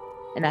died,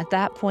 and at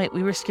that point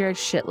we were scared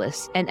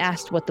shitless and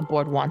asked what the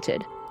board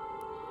wanted.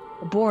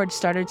 The board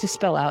started to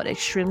spell out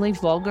extremely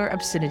vulgar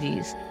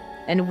obscenities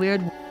and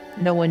weird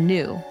no one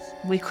knew.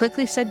 We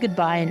quickly said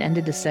goodbye and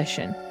ended the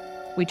session.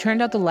 We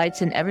turned out the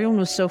lights and everyone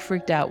was so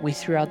freaked out we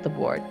threw out the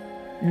board.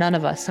 None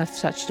of us have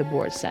touched a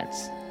board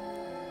since.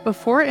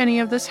 Before any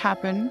of this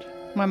happened,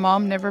 my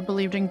mom never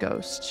believed in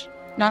ghosts.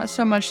 Not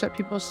so much that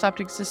people stopped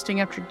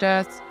existing after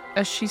death,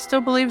 as she still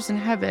believes in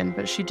heaven,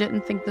 but she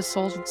didn't think the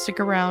souls would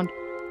stick around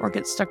or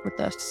get stuck with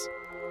us.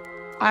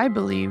 I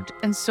believed,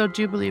 and still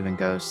do believe in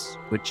ghosts,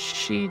 which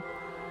she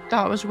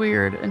thought was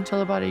weird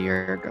until about a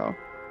year ago.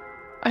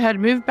 I had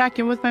moved back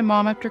in with my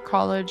mom after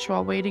college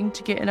while waiting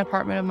to get an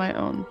apartment of my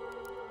own.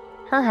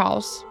 Her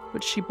house,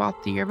 which she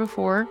bought the year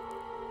before,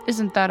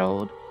 isn't that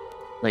old,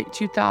 late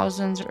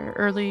 2000s or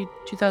early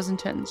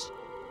 2010s.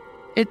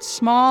 It's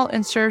small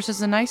and serves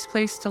as a nice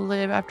place to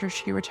live after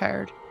she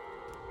retired.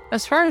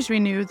 As far as we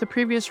knew, the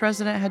previous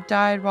resident had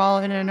died while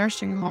in a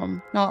nursing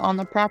home, not on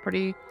the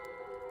property,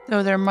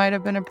 though there might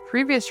have been a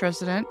previous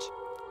resident,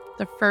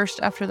 the first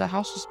after the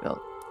house was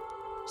built.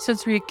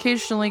 Since we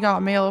occasionally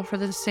got mail for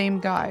the same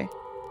guy,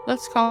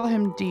 let's call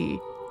him D.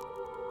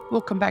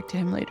 We'll come back to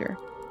him later.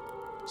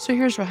 So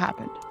here's what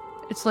happened.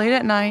 It's late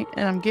at night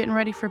and I'm getting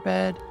ready for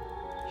bed.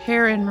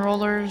 Hair in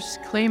rollers,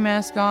 clay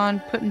mask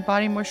on, putting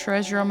body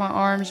moisturizer on my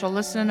arms while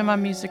listening to my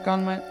music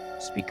on my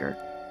speaker.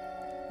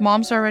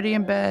 Mom's already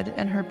in bed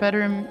and her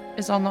bedroom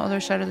is on the other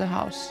side of the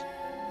house.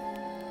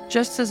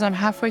 Just as I'm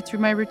halfway through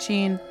my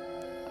routine,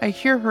 I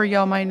hear her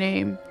yell my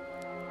name.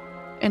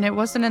 And it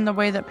wasn't in the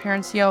way that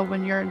parents yell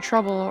when you're in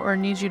trouble or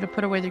need you to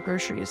put away the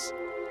groceries.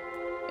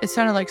 It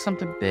sounded like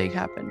something big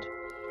happened.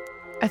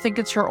 I think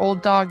it's her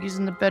old dog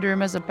using the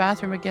bedroom as a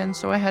bathroom again,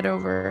 so I head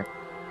over.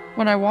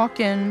 When I walk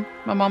in,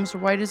 my mom's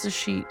white as a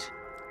sheet,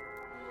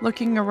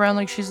 looking around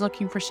like she's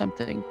looking for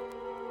something.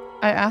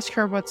 I ask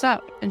her what's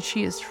up, and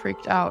she is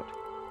freaked out,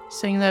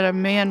 saying that a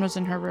man was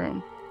in her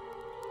room.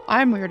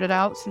 I'm weirded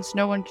out since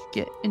no one could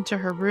get into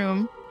her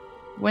room.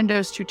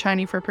 Windows too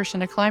tiny for a person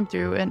to climb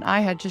through, and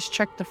I had just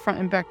checked the front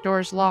and back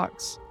doors'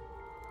 locks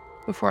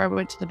before I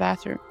went to the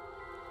bathroom.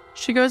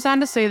 She goes on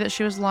to say that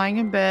she was lying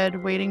in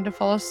bed waiting to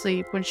fall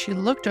asleep when she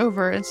looked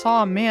over and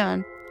saw a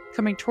man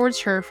coming towards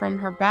her from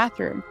her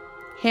bathroom,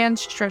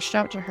 hands stretched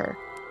out to her.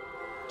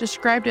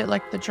 Described it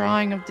like the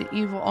drawing of the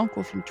evil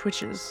uncle from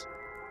Twitches.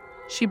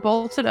 She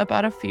bolted up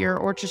out of fear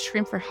or to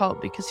scream for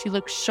help because he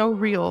looked so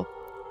real,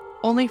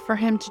 only for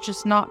him to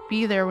just not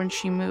be there when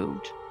she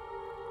moved.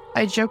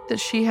 I joked that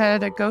she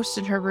had a ghost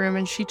in her room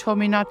and she told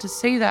me not to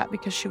say that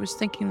because she was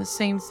thinking the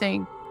same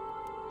thing,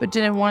 but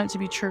didn't want it to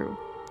be true.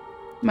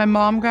 My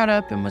mom got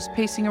up and was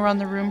pacing around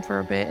the room for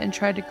a bit and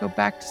tried to go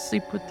back to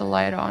sleep with the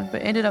light on,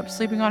 but ended up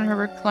sleeping on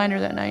her recliner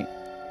that night.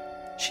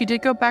 She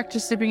did go back to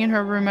sleeping in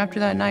her room after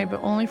that night,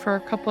 but only for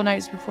a couple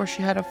nights before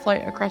she had a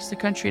flight across the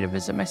country to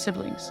visit my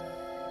siblings.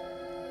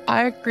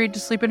 I agreed to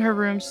sleep in her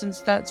room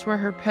since that's where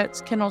her pet's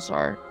kennels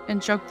are,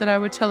 and joked that I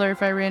would tell her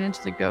if I ran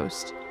into the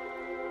ghost.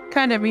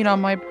 Kind of mean on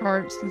my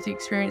part since the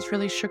experience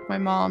really shook my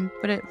mom,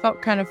 but it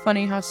felt kind of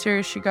funny how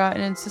serious she got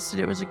and insisted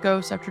it was a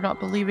ghost after not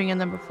believing in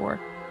them before.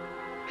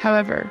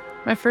 However,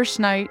 my first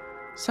night,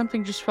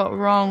 something just felt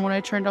wrong when I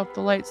turned off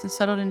the lights and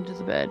settled into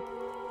the bed.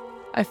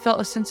 I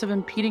felt a sense of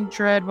impending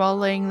dread while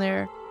laying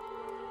there,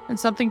 and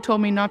something told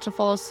me not to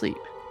fall asleep.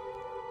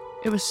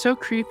 It was so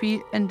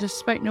creepy, and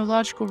despite no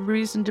logical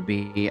reason to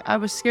be, I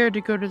was scared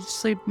to go to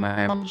sleep in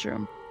my mom's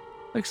room.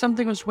 Like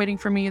something was waiting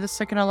for me the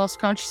second I lost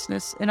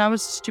consciousness, and I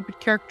was a stupid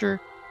character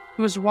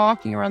who was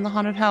walking around the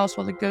haunted house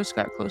while the ghost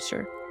got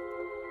closer.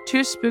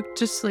 Too spooked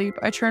to sleep,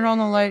 I turned on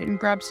the light and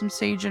grabbed some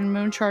sage and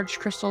moon-charged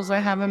crystals I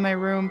have in my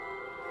room,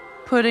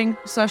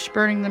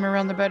 putting/burning them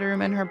around the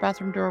bedroom and her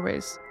bathroom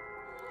doorways.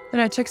 Then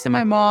I texted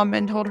my mom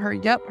and told her,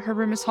 yep, her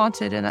room is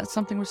haunted and that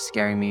something was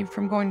scaring me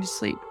from going to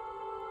sleep.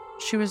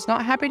 She was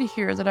not happy to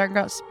hear that I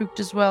got spooked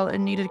as well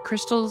and needed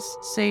crystals,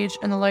 sage,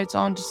 and the lights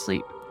on to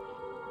sleep.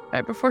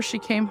 Right before she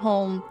came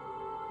home,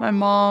 my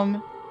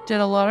mom did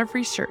a lot of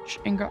research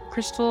and got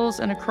crystals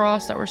and a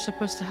cross that were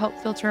supposed to help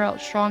filter out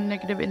strong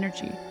negative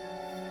energy.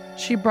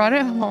 She brought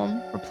it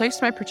home,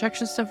 replaced my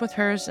protection stuff with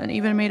hers, and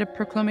even made a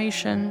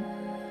proclamation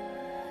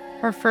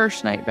her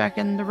first night back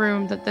in the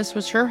room that this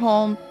was her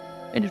home,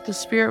 and if the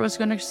spirit was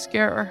going to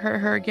scare or hurt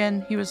her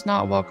again, he was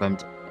not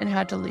welcomed and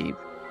had to leave.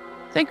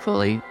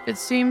 Thankfully, it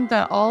seemed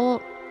that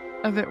all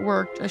of it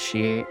worked as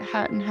she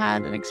hadn't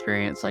had an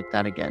experience like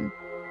that again.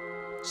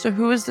 So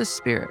who is this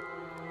spirit?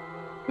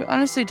 We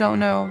honestly don't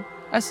know.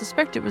 I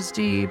suspect it was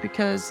D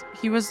because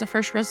he was the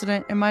first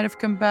resident and might have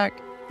come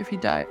back if he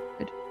died.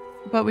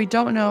 But we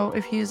don't know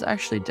if he is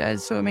actually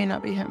dead, so it may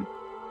not be him.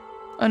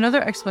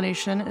 Another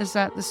explanation is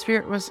that the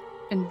spirit was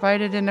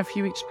invited in a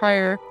few weeks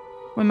prior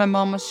when my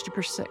mom was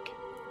super sick.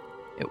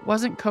 It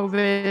wasn't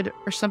COVID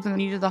or something that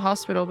needed the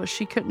hospital, but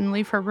she couldn't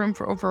leave her room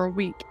for over a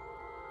week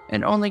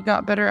and only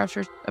got better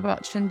after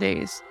about 10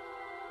 days.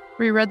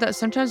 We read that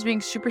sometimes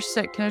being super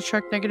sick can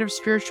attract negative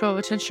spiritual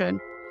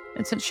attention,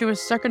 and since she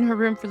was stuck in her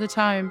room for the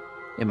time,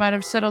 it might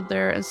have settled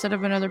there instead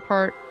of another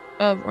part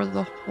of or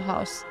the whole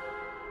house.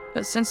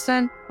 But since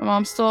then, my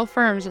mom still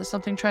affirms that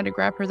something tried to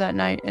grab her that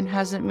night and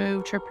hasn't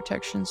moved her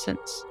protection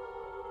since.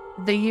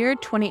 The year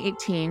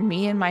 2018,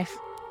 me and my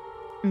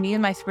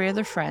 3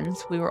 other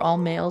friends, we were all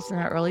males in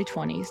our early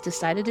 20s,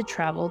 decided to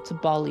travel to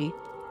Bali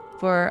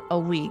for a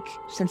week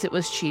since it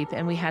was cheap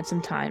and we had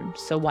some time,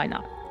 so why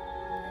not?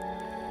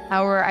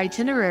 Our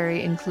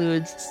itinerary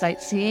includes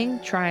sightseeing,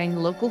 trying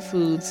local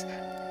foods,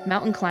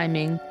 mountain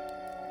climbing,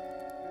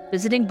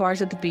 visiting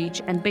bars at the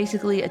beach, and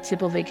basically a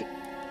typical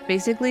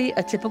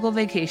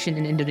vacation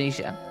in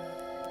Indonesia.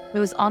 It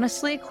was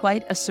honestly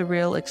quite a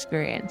surreal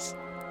experience.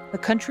 The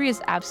country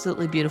is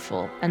absolutely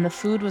beautiful, and the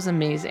food was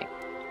amazing.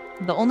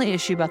 The only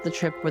issue about the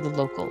trip were the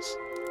locals.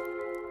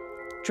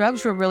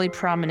 Drugs were really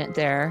prominent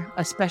there,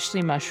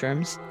 especially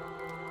mushrooms.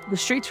 The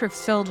streets were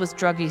filled with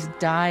druggies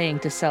dying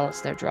to sell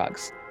us their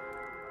drugs.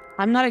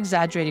 I'm not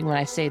exaggerating when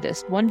I say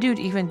this. One dude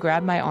even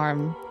grabbed my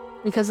arm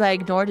because I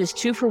ignored his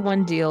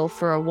 2-for-1 deal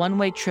for a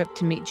one-way trip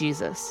to meet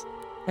Jesus.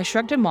 I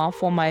shrugged him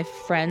off while my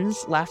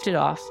friends laughed it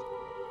off,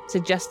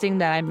 suggesting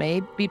that I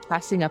may be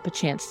passing up a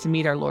chance to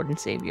meet our Lord and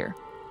Savior.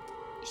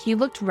 He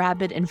looked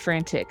rabid and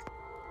frantic,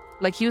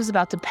 like he was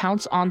about to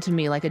pounce onto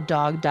me like a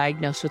dog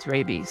diagnosed with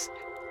rabies.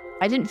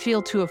 I didn't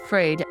feel too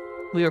afraid.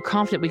 We were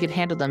confident we could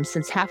handle them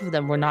since half of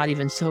them were not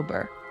even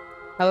sober.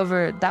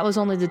 However, that was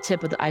only the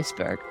tip of the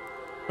iceberg.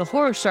 The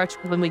horror starts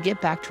when we get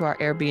back to our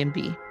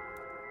Airbnb.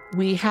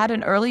 We had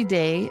an early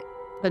day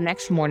the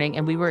next morning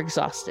and we were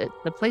exhausted.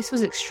 The place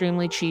was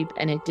extremely cheap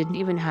and it didn't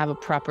even have a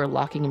proper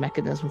locking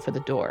mechanism for the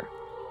door.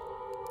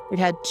 It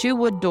had 2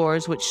 wood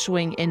doors which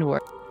swing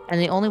inward, and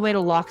the only way to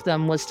lock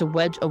them was to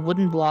wedge a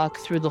wooden block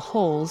through the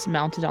holes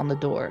mounted on the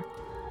door.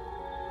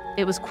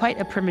 It was quite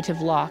a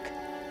primitive lock,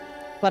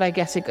 but I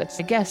guess it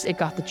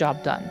got the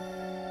job done.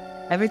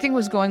 Everything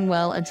was going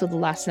well until the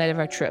last night of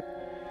our trip,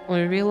 when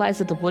we realized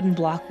that the wooden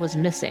block was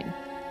missing.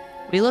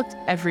 We looked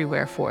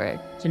everywhere for it,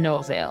 to no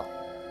avail.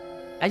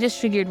 I just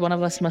figured one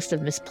of us must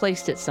have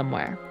misplaced it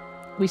somewhere.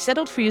 We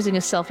settled for using a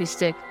selfie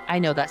stick. I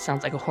know that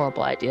sounds like a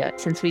horrible idea,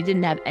 since we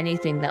didn't have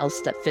anything else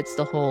that fits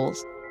the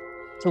holes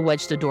to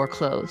wedge the door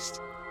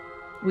closed.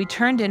 We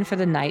turned in for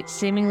the night,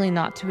 seemingly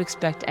not to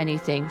expect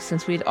anything,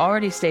 since we'd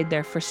already stayed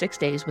there for 6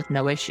 days with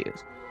no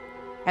issues.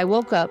 I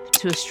woke up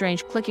to a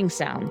strange clicking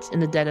sound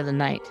in the dead of the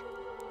night.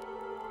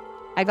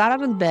 I got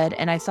out of bed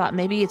and I thought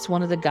maybe it's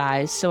one of the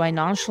guys, so I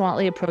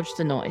nonchalantly approached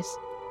the noise.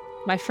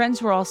 My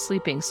friends were all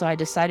sleeping, so I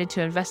decided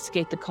to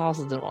investigate the cause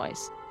of the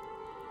noise.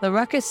 The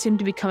ruckus seemed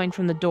to be coming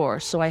from the door,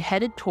 so I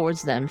headed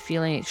towards them,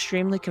 feeling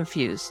extremely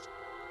confused.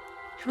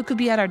 Who could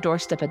be at our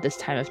doorstep at this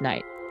time of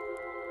night?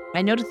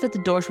 I noticed that the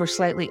doors were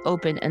slightly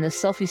open and the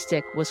selfie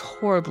stick was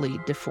horribly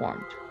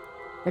deformed.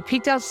 I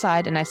peeked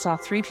outside and I saw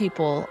 3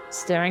 people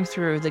staring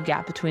through the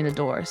gap between the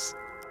doors.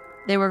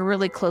 They were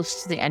really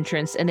close to the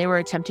entrance and they were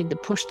attempting to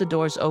push the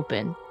doors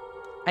open.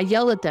 I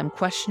yelled at them,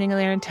 questioning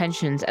their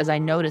intentions, as I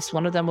noticed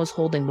one of them was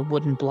holding the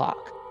wooden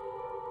block.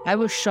 I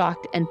was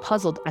shocked and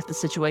puzzled at the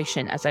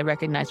situation as I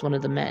recognized one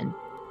of the men.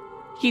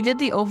 He did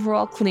the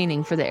overall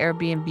cleaning for the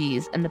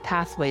Airbnbs and the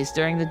pathways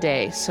during the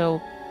day,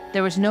 so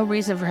there was no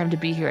reason for him to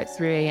be here at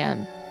 3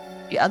 a.m.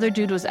 The other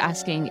dude was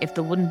asking if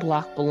the wooden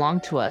block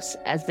belonged to us,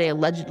 as they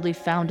allegedly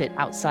found it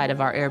outside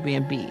of our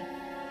Airbnb.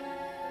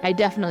 I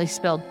definitely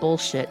spelled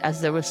bullshit,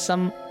 as there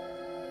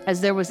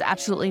was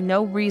absolutely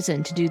no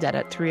reason to do that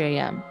at 3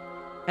 a.m.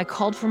 I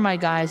called for my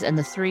guys and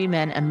the 3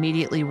 men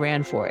immediately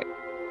ran for it.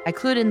 I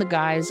clued in the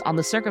guys on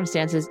the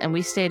circumstances and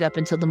we stayed up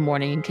until the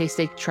morning in case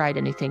they tried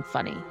anything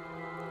funny.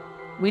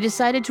 We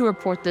decided to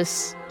report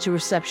this to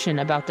reception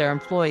about their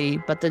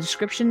employee, but the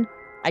description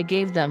I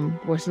gave them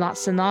was not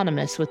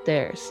synonymous with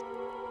theirs.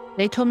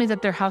 They told me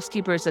that their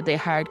housekeepers that they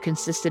hired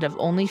consisted of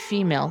only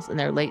females in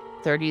their late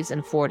 30s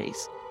and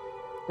 40s.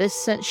 This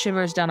sent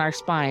shivers down our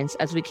spines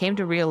as we came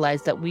to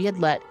realize that we had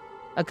let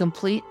a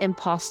complete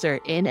imposter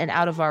in and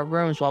out of our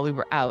rooms while we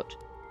were out.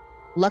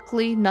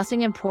 Luckily,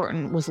 nothing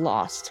important was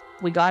lost.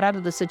 We got out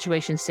of the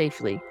situation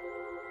safely.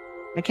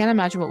 I can't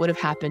imagine what would have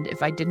happened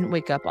if I didn't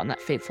wake up on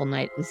that fateful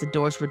night as the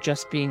doors were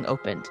just being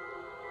opened.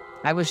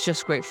 I was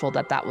just grateful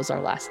that that was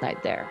our last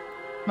night there.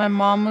 My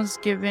mom was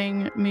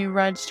giving me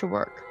rides to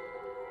work.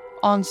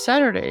 On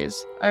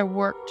Saturdays, I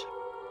worked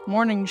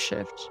morning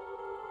shift,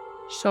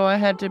 so I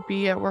had to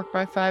be at work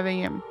by 5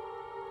 a.m.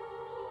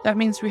 That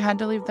means we had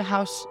to leave the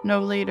house no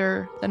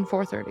later than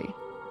 4:30.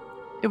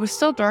 It was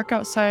still dark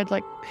outside,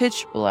 like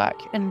pitch black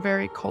and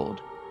very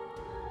cold.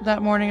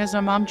 That morning, as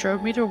my mom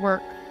drove me to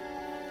work,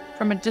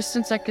 from a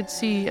distance I could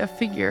see a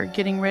figure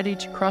getting ready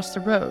to cross the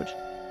road.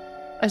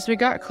 As we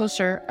got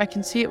closer, I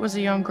can see it was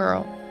a young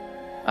girl.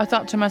 I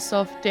thought to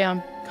myself,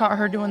 damn, caught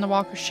her doing the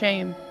walk of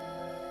shame.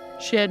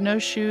 She had no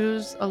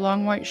shoes, a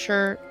long white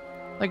shirt,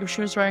 like if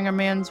she was wearing a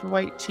man's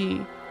white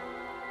tee.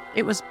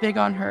 It was big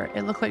on her.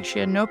 It looked like she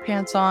had no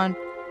pants on,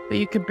 but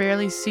you could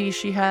barely see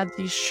she had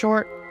these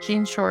short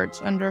jean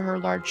shorts under her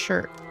large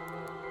shirt.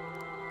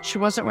 She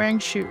wasn't wearing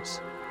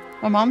shoes.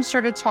 My mom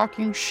started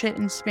talking shit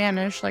in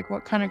Spanish, like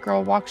what kind of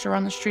girl walks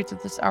around the streets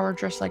at this hour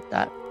dressed like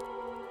that.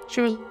 She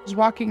was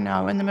walking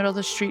now in the middle of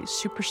the street,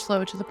 super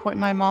slow, to the point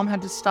my mom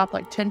had to stop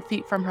like 10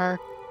 feet from her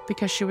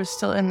because she was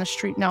still in the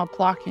street now,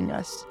 blocking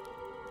us.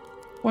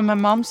 When my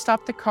mom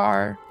stopped the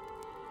car,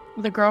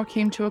 the girl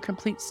came to a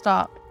complete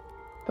stop,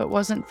 but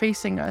wasn't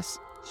facing us.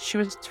 She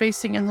was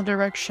facing in the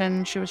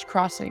direction she was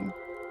crossing.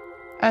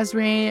 As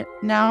we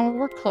now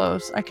were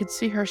close, I could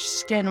see her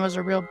skin was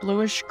a real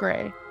bluish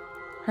gray.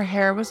 Her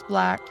hair was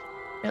black.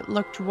 It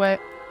looked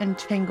wet and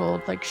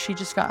tangled like she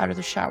just got out of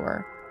the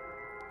shower.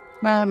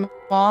 My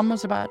mom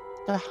was about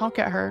to honk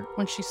at her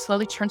when she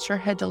slowly turns her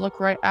head to look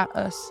right at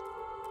us.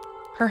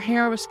 Her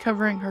hair was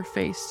covering her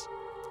face.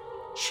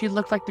 She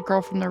looked like the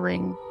girl from The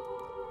Ring.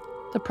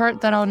 The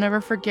part that I'll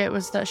never forget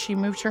was that she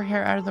moved her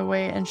hair out of the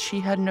way and she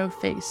had no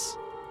face.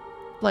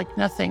 Like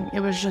nothing. It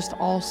was just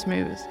all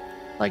smooth.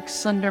 Like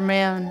Slender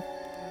Man.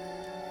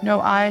 No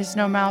eyes,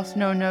 no mouth,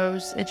 no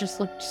nose. It just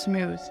looked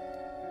smooth.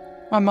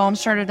 My mom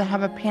started to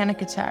have a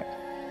panic attack.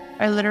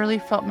 I literally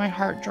felt my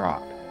heart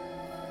drop.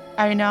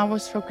 I now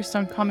was focused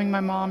on calming my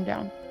mom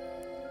down.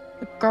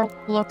 The girl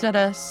looked at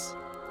us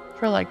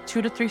for like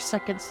 2 to 3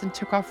 seconds and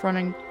took off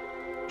running.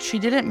 She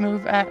didn't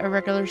move at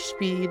irregular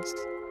speeds,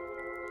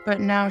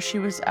 but now she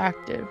was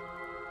active.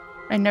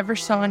 I never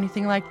saw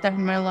anything like that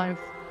in my life.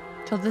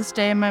 Till this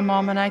day, my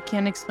mom and I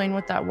can't explain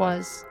what that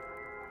was.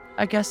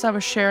 I guess I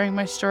was sharing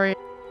my story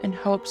in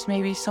hopes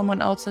maybe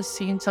someone else has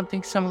seen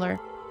something similar,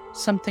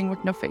 something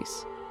with no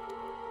face.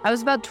 I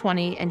was about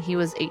 20 and he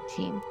was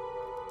 18.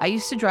 I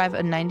used to drive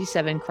a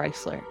 97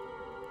 Chrysler.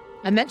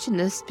 I mention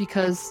this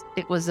because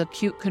it was a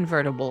cute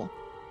convertible.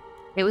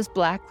 It was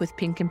black with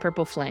pink and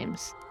purple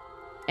flames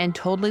and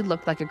totally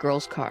looked like a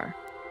girl's car.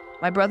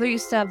 My brother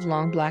used to have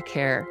long black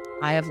hair.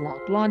 I have long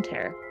blonde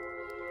hair.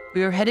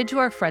 We were headed to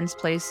our friend's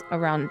place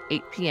around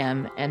 8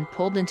 p.m. and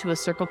pulled into a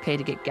Circle K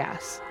to get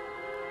gas.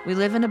 We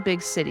live in a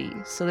big city,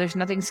 so there's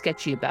nothing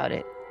sketchy about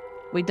it.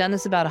 We'd done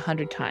this about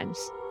 100 times.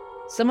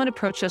 Someone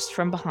approached us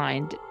from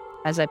behind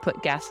as I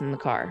put gas in the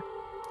car.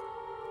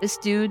 This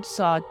dude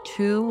saw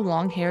 2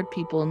 long-haired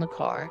people in the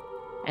car,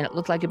 and it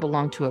looked like it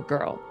belonged to a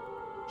girl.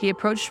 He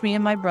approached me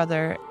and my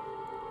brother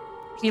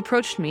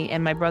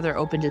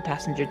opened the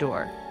passenger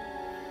door.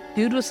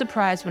 Dude was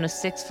surprised when a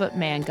 6-foot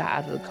man got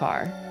out of the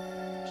car.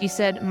 He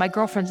said, "My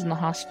girlfriend's in the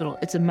hospital.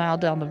 It's a mile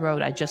down the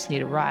road. I just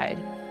need a ride."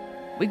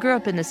 We grew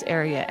up in this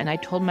area, and I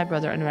told my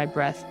brother under my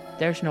breath,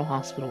 "There's no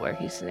hospital where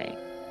he's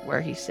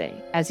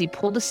staying," as he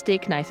pulled a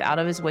steak knife out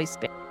of his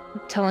waistband,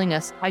 telling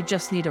us, "I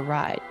just need a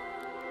ride."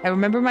 I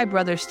remember my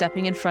brother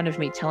stepping in front of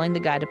me, telling the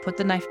guy to put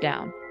the knife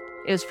down.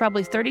 It was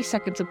probably 30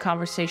 seconds of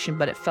conversation,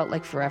 but it felt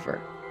like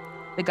forever.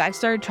 The guy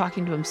started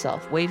talking to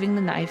himself, waving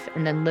the knife,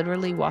 and then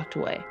literally walked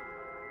away.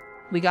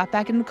 We got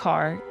back in the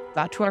car,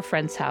 got to our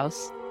friend's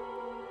house,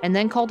 and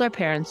then called our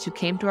parents, who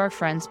came to our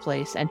friend's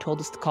place and told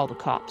us to call the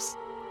cops.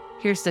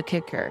 Here's the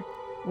kicker.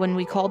 When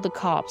we called the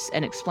cops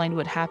and explained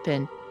what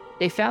happened,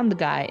 they found the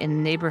guy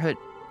in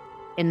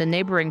the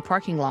neighboring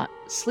parking lot,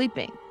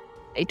 sleeping.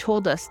 They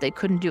told us they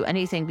couldn't do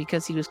anything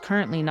because he was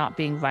currently not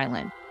being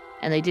violent,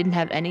 and they didn't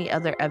have any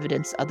other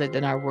evidence other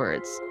than our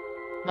words.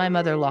 My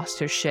mother lost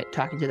her shit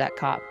talking to that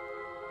cop.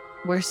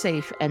 We're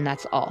safe, and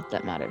that's all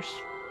that matters.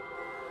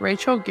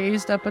 Rachel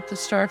gazed up at the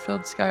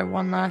star-filled sky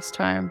one last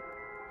time.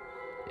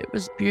 It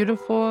was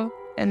beautiful,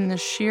 and the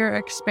sheer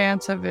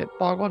expanse of it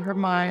boggled her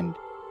mind.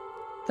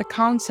 The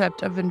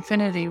concept of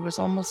infinity was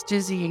almost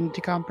dizzying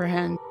to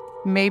comprehend.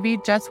 Maybe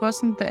death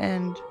wasn't the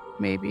end,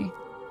 maybe.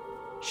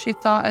 She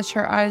thought as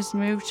her eyes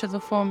moved to the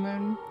full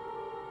moon.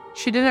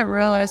 She didn't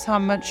realize how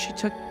much she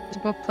took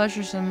simple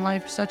pleasures in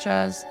life, such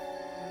as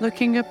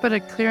looking up at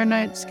a clear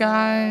night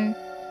sky,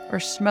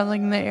 or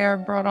smelling the air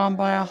brought on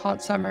by a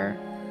hot summer.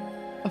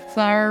 A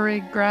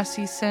flowery,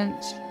 grassy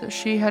scent that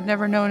she had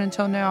never known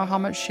until now how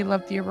much she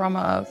loved the aroma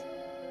of.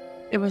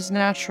 It was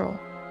natural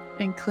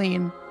and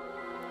clean,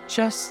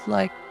 just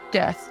like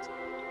death.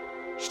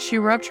 She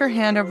rubbed her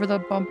hand over the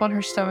bump on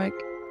her stomach.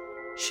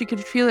 She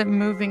could feel it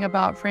moving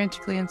about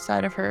frantically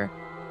inside of her,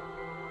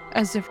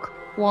 as if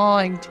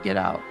clawing to get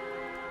out.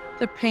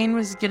 The pain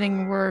was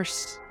getting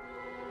worse,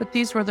 but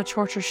these were the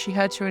tortures she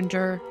had to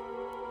endure.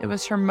 It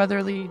was her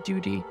motherly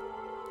duty.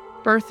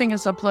 Birthing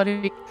is a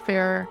bloody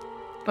affair,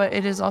 but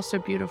it is also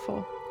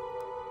beautiful.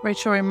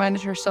 Rachel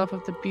reminded herself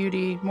of the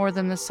beauty more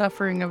than the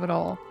suffering of it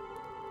all.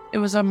 It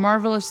was a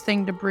marvelous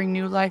thing to bring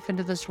new life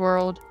into this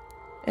world,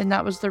 and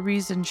that was the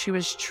reason she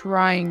was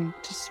trying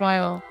to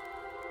smile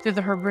through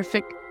the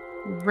horrific,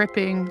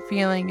 ripping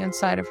feeling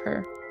inside of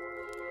her.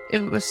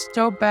 It was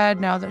so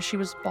bad now that she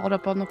was balled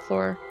up on the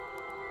floor.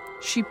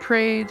 She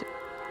prayed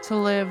to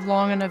live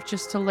long enough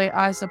just to lay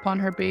eyes upon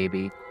her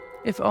baby,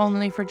 if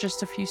only for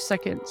just a few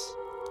seconds.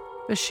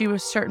 But she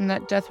was certain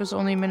that death was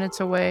only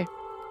minutes away.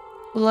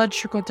 Blood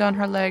trickled down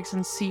her legs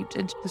and seeped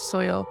into the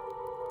soil.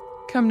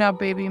 "Come now,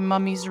 baby,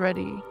 Mummy's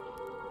ready."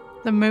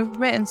 The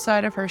movement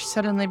inside of her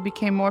suddenly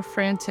became more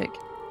frantic.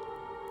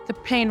 The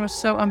pain was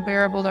so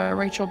unbearable that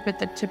Rachel bit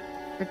the tip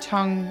of her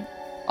tongue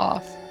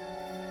off,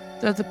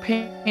 though the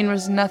pain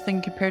was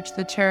nothing compared to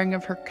the tearing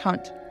of her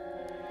cunt,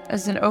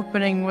 as an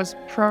opening was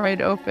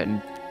pried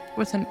open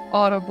with an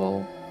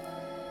audible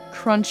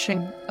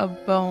crunching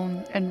of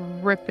bone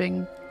and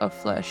ripping of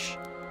flesh.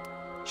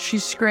 She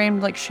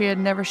screamed like she had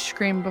never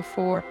screamed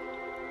before.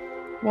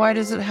 Why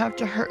does it have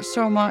to hurt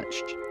so much?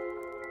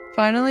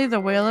 Finally, the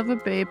wail of a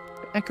babe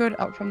echoed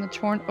out from the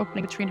torn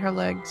opening between her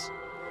legs.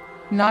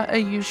 Not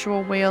a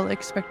usual wail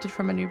expected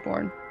from a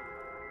newborn,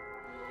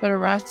 but a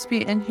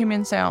raspy,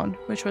 inhuman sound,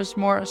 which was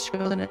more a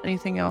squeal than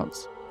anything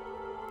else.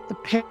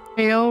 The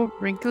pale,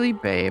 wrinkly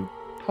babe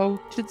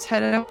poked its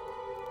head out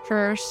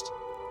first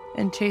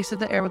and tasted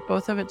the air with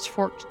both of its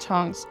forked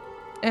tongues,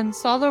 and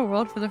saw the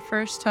world for the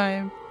first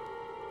time.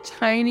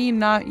 Tiny,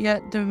 not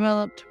yet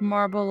developed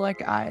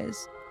marble-like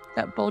eyes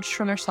that bulged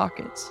from their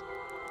sockets.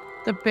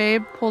 The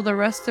babe pulled the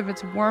rest of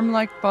its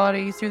worm-like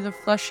body through the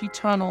fleshy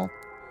tunnel,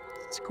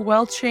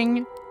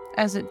 squelching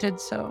as it did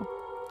so.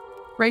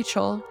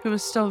 Rachel, who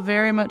was still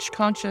very much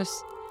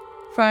conscious,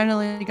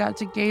 finally got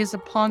to gaze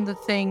upon the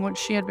thing which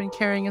she had been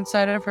carrying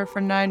inside of her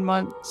for 9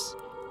 months.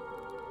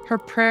 Her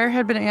prayer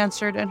had been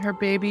answered, and her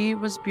baby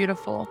was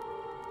beautiful.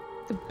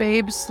 The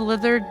babe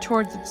slithered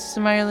towards its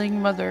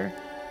smiling mother.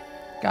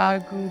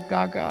 Gagu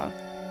gaga.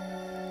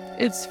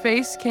 Its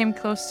face came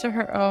close to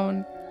her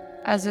own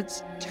as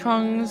its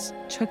tongues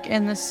took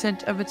in the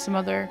scent of its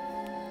mother.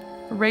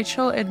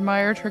 Rachel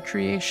admired her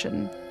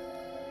creation.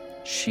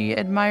 She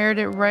admired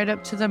it right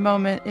up to the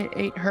moment it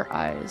ate her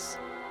eyes.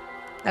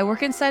 I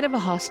work inside of a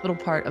hospital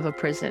part of a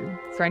prison.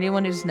 For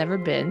anyone who's never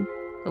been,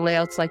 the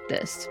layout's like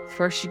this.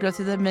 First, you go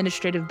through the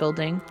administrative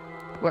building,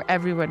 where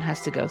everyone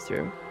has to go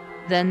through.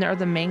 Then there are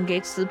the main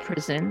gates to the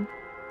prison.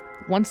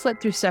 Once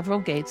let through several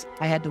gates,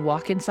 I had to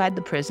walk inside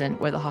the prison,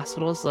 where the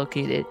hospital is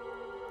located,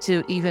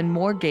 to even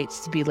more gates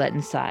to be let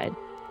inside.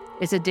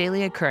 It's a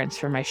daily occurrence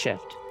for my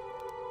shift.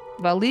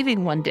 While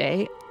leaving one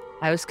day,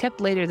 I was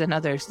kept later than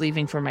others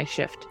leaving for my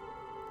shift,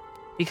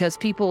 because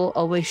people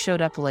always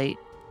showed up late,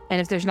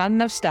 and if there's not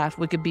enough staff,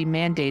 we could be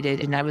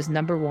mandated, and I was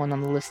number 1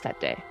 on the list that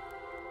day.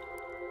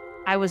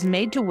 I was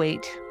made to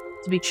wait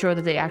to be sure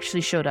that they actually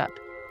showed up.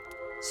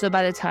 So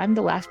by the time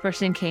the last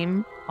person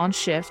came on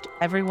shift,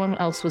 everyone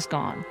else was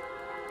gone.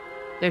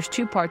 There's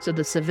 2 parts of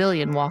the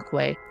civilian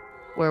walkway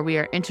where we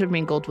are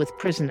intermingled with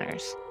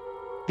prisoners,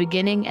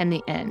 beginning and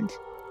the end.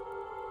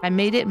 I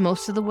made it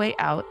most of the way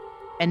out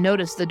and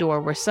noticed the door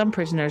where some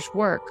prisoners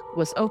work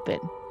was open,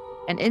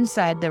 and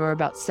inside there were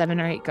about 7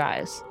 or 8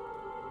 guys.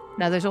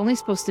 Now there's only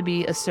supposed to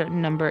be a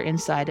certain number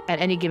inside at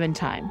any given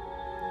time.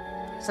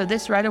 So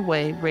this right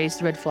away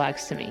raised red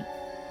flags to me.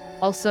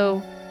 Also,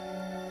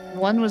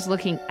 one was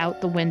looking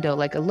out the window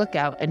like a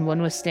lookout, and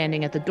one was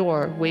standing at the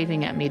door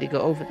waving at me to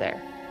go over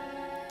there.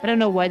 I don't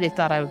know why they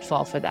thought I would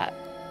fall for that.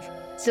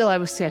 Still, I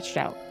was sketched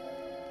out.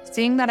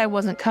 Seeing that I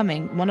wasn't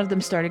coming, one of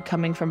them started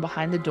coming from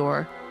behind the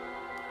door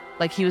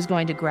like he was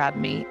going to grab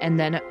me, and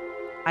then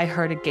I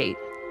heard a gate.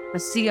 The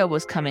CO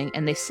was coming,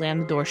 and they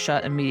slammed the door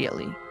shut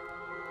immediately.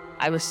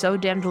 I was so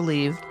damned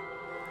relieved.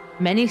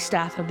 Many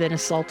staff have been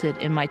assaulted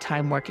in my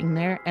time working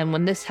there, and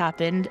when this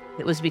happened,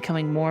 it was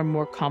becoming more and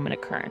more common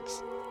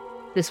occurrence.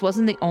 This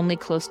wasn't the only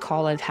close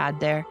call I've had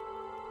there,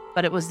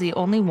 but it was the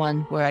only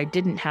one where I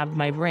didn't have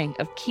my ring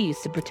of keys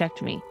to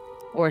protect me,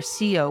 or a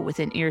CO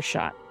within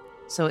earshot,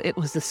 so it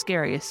was the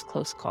scariest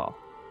close call.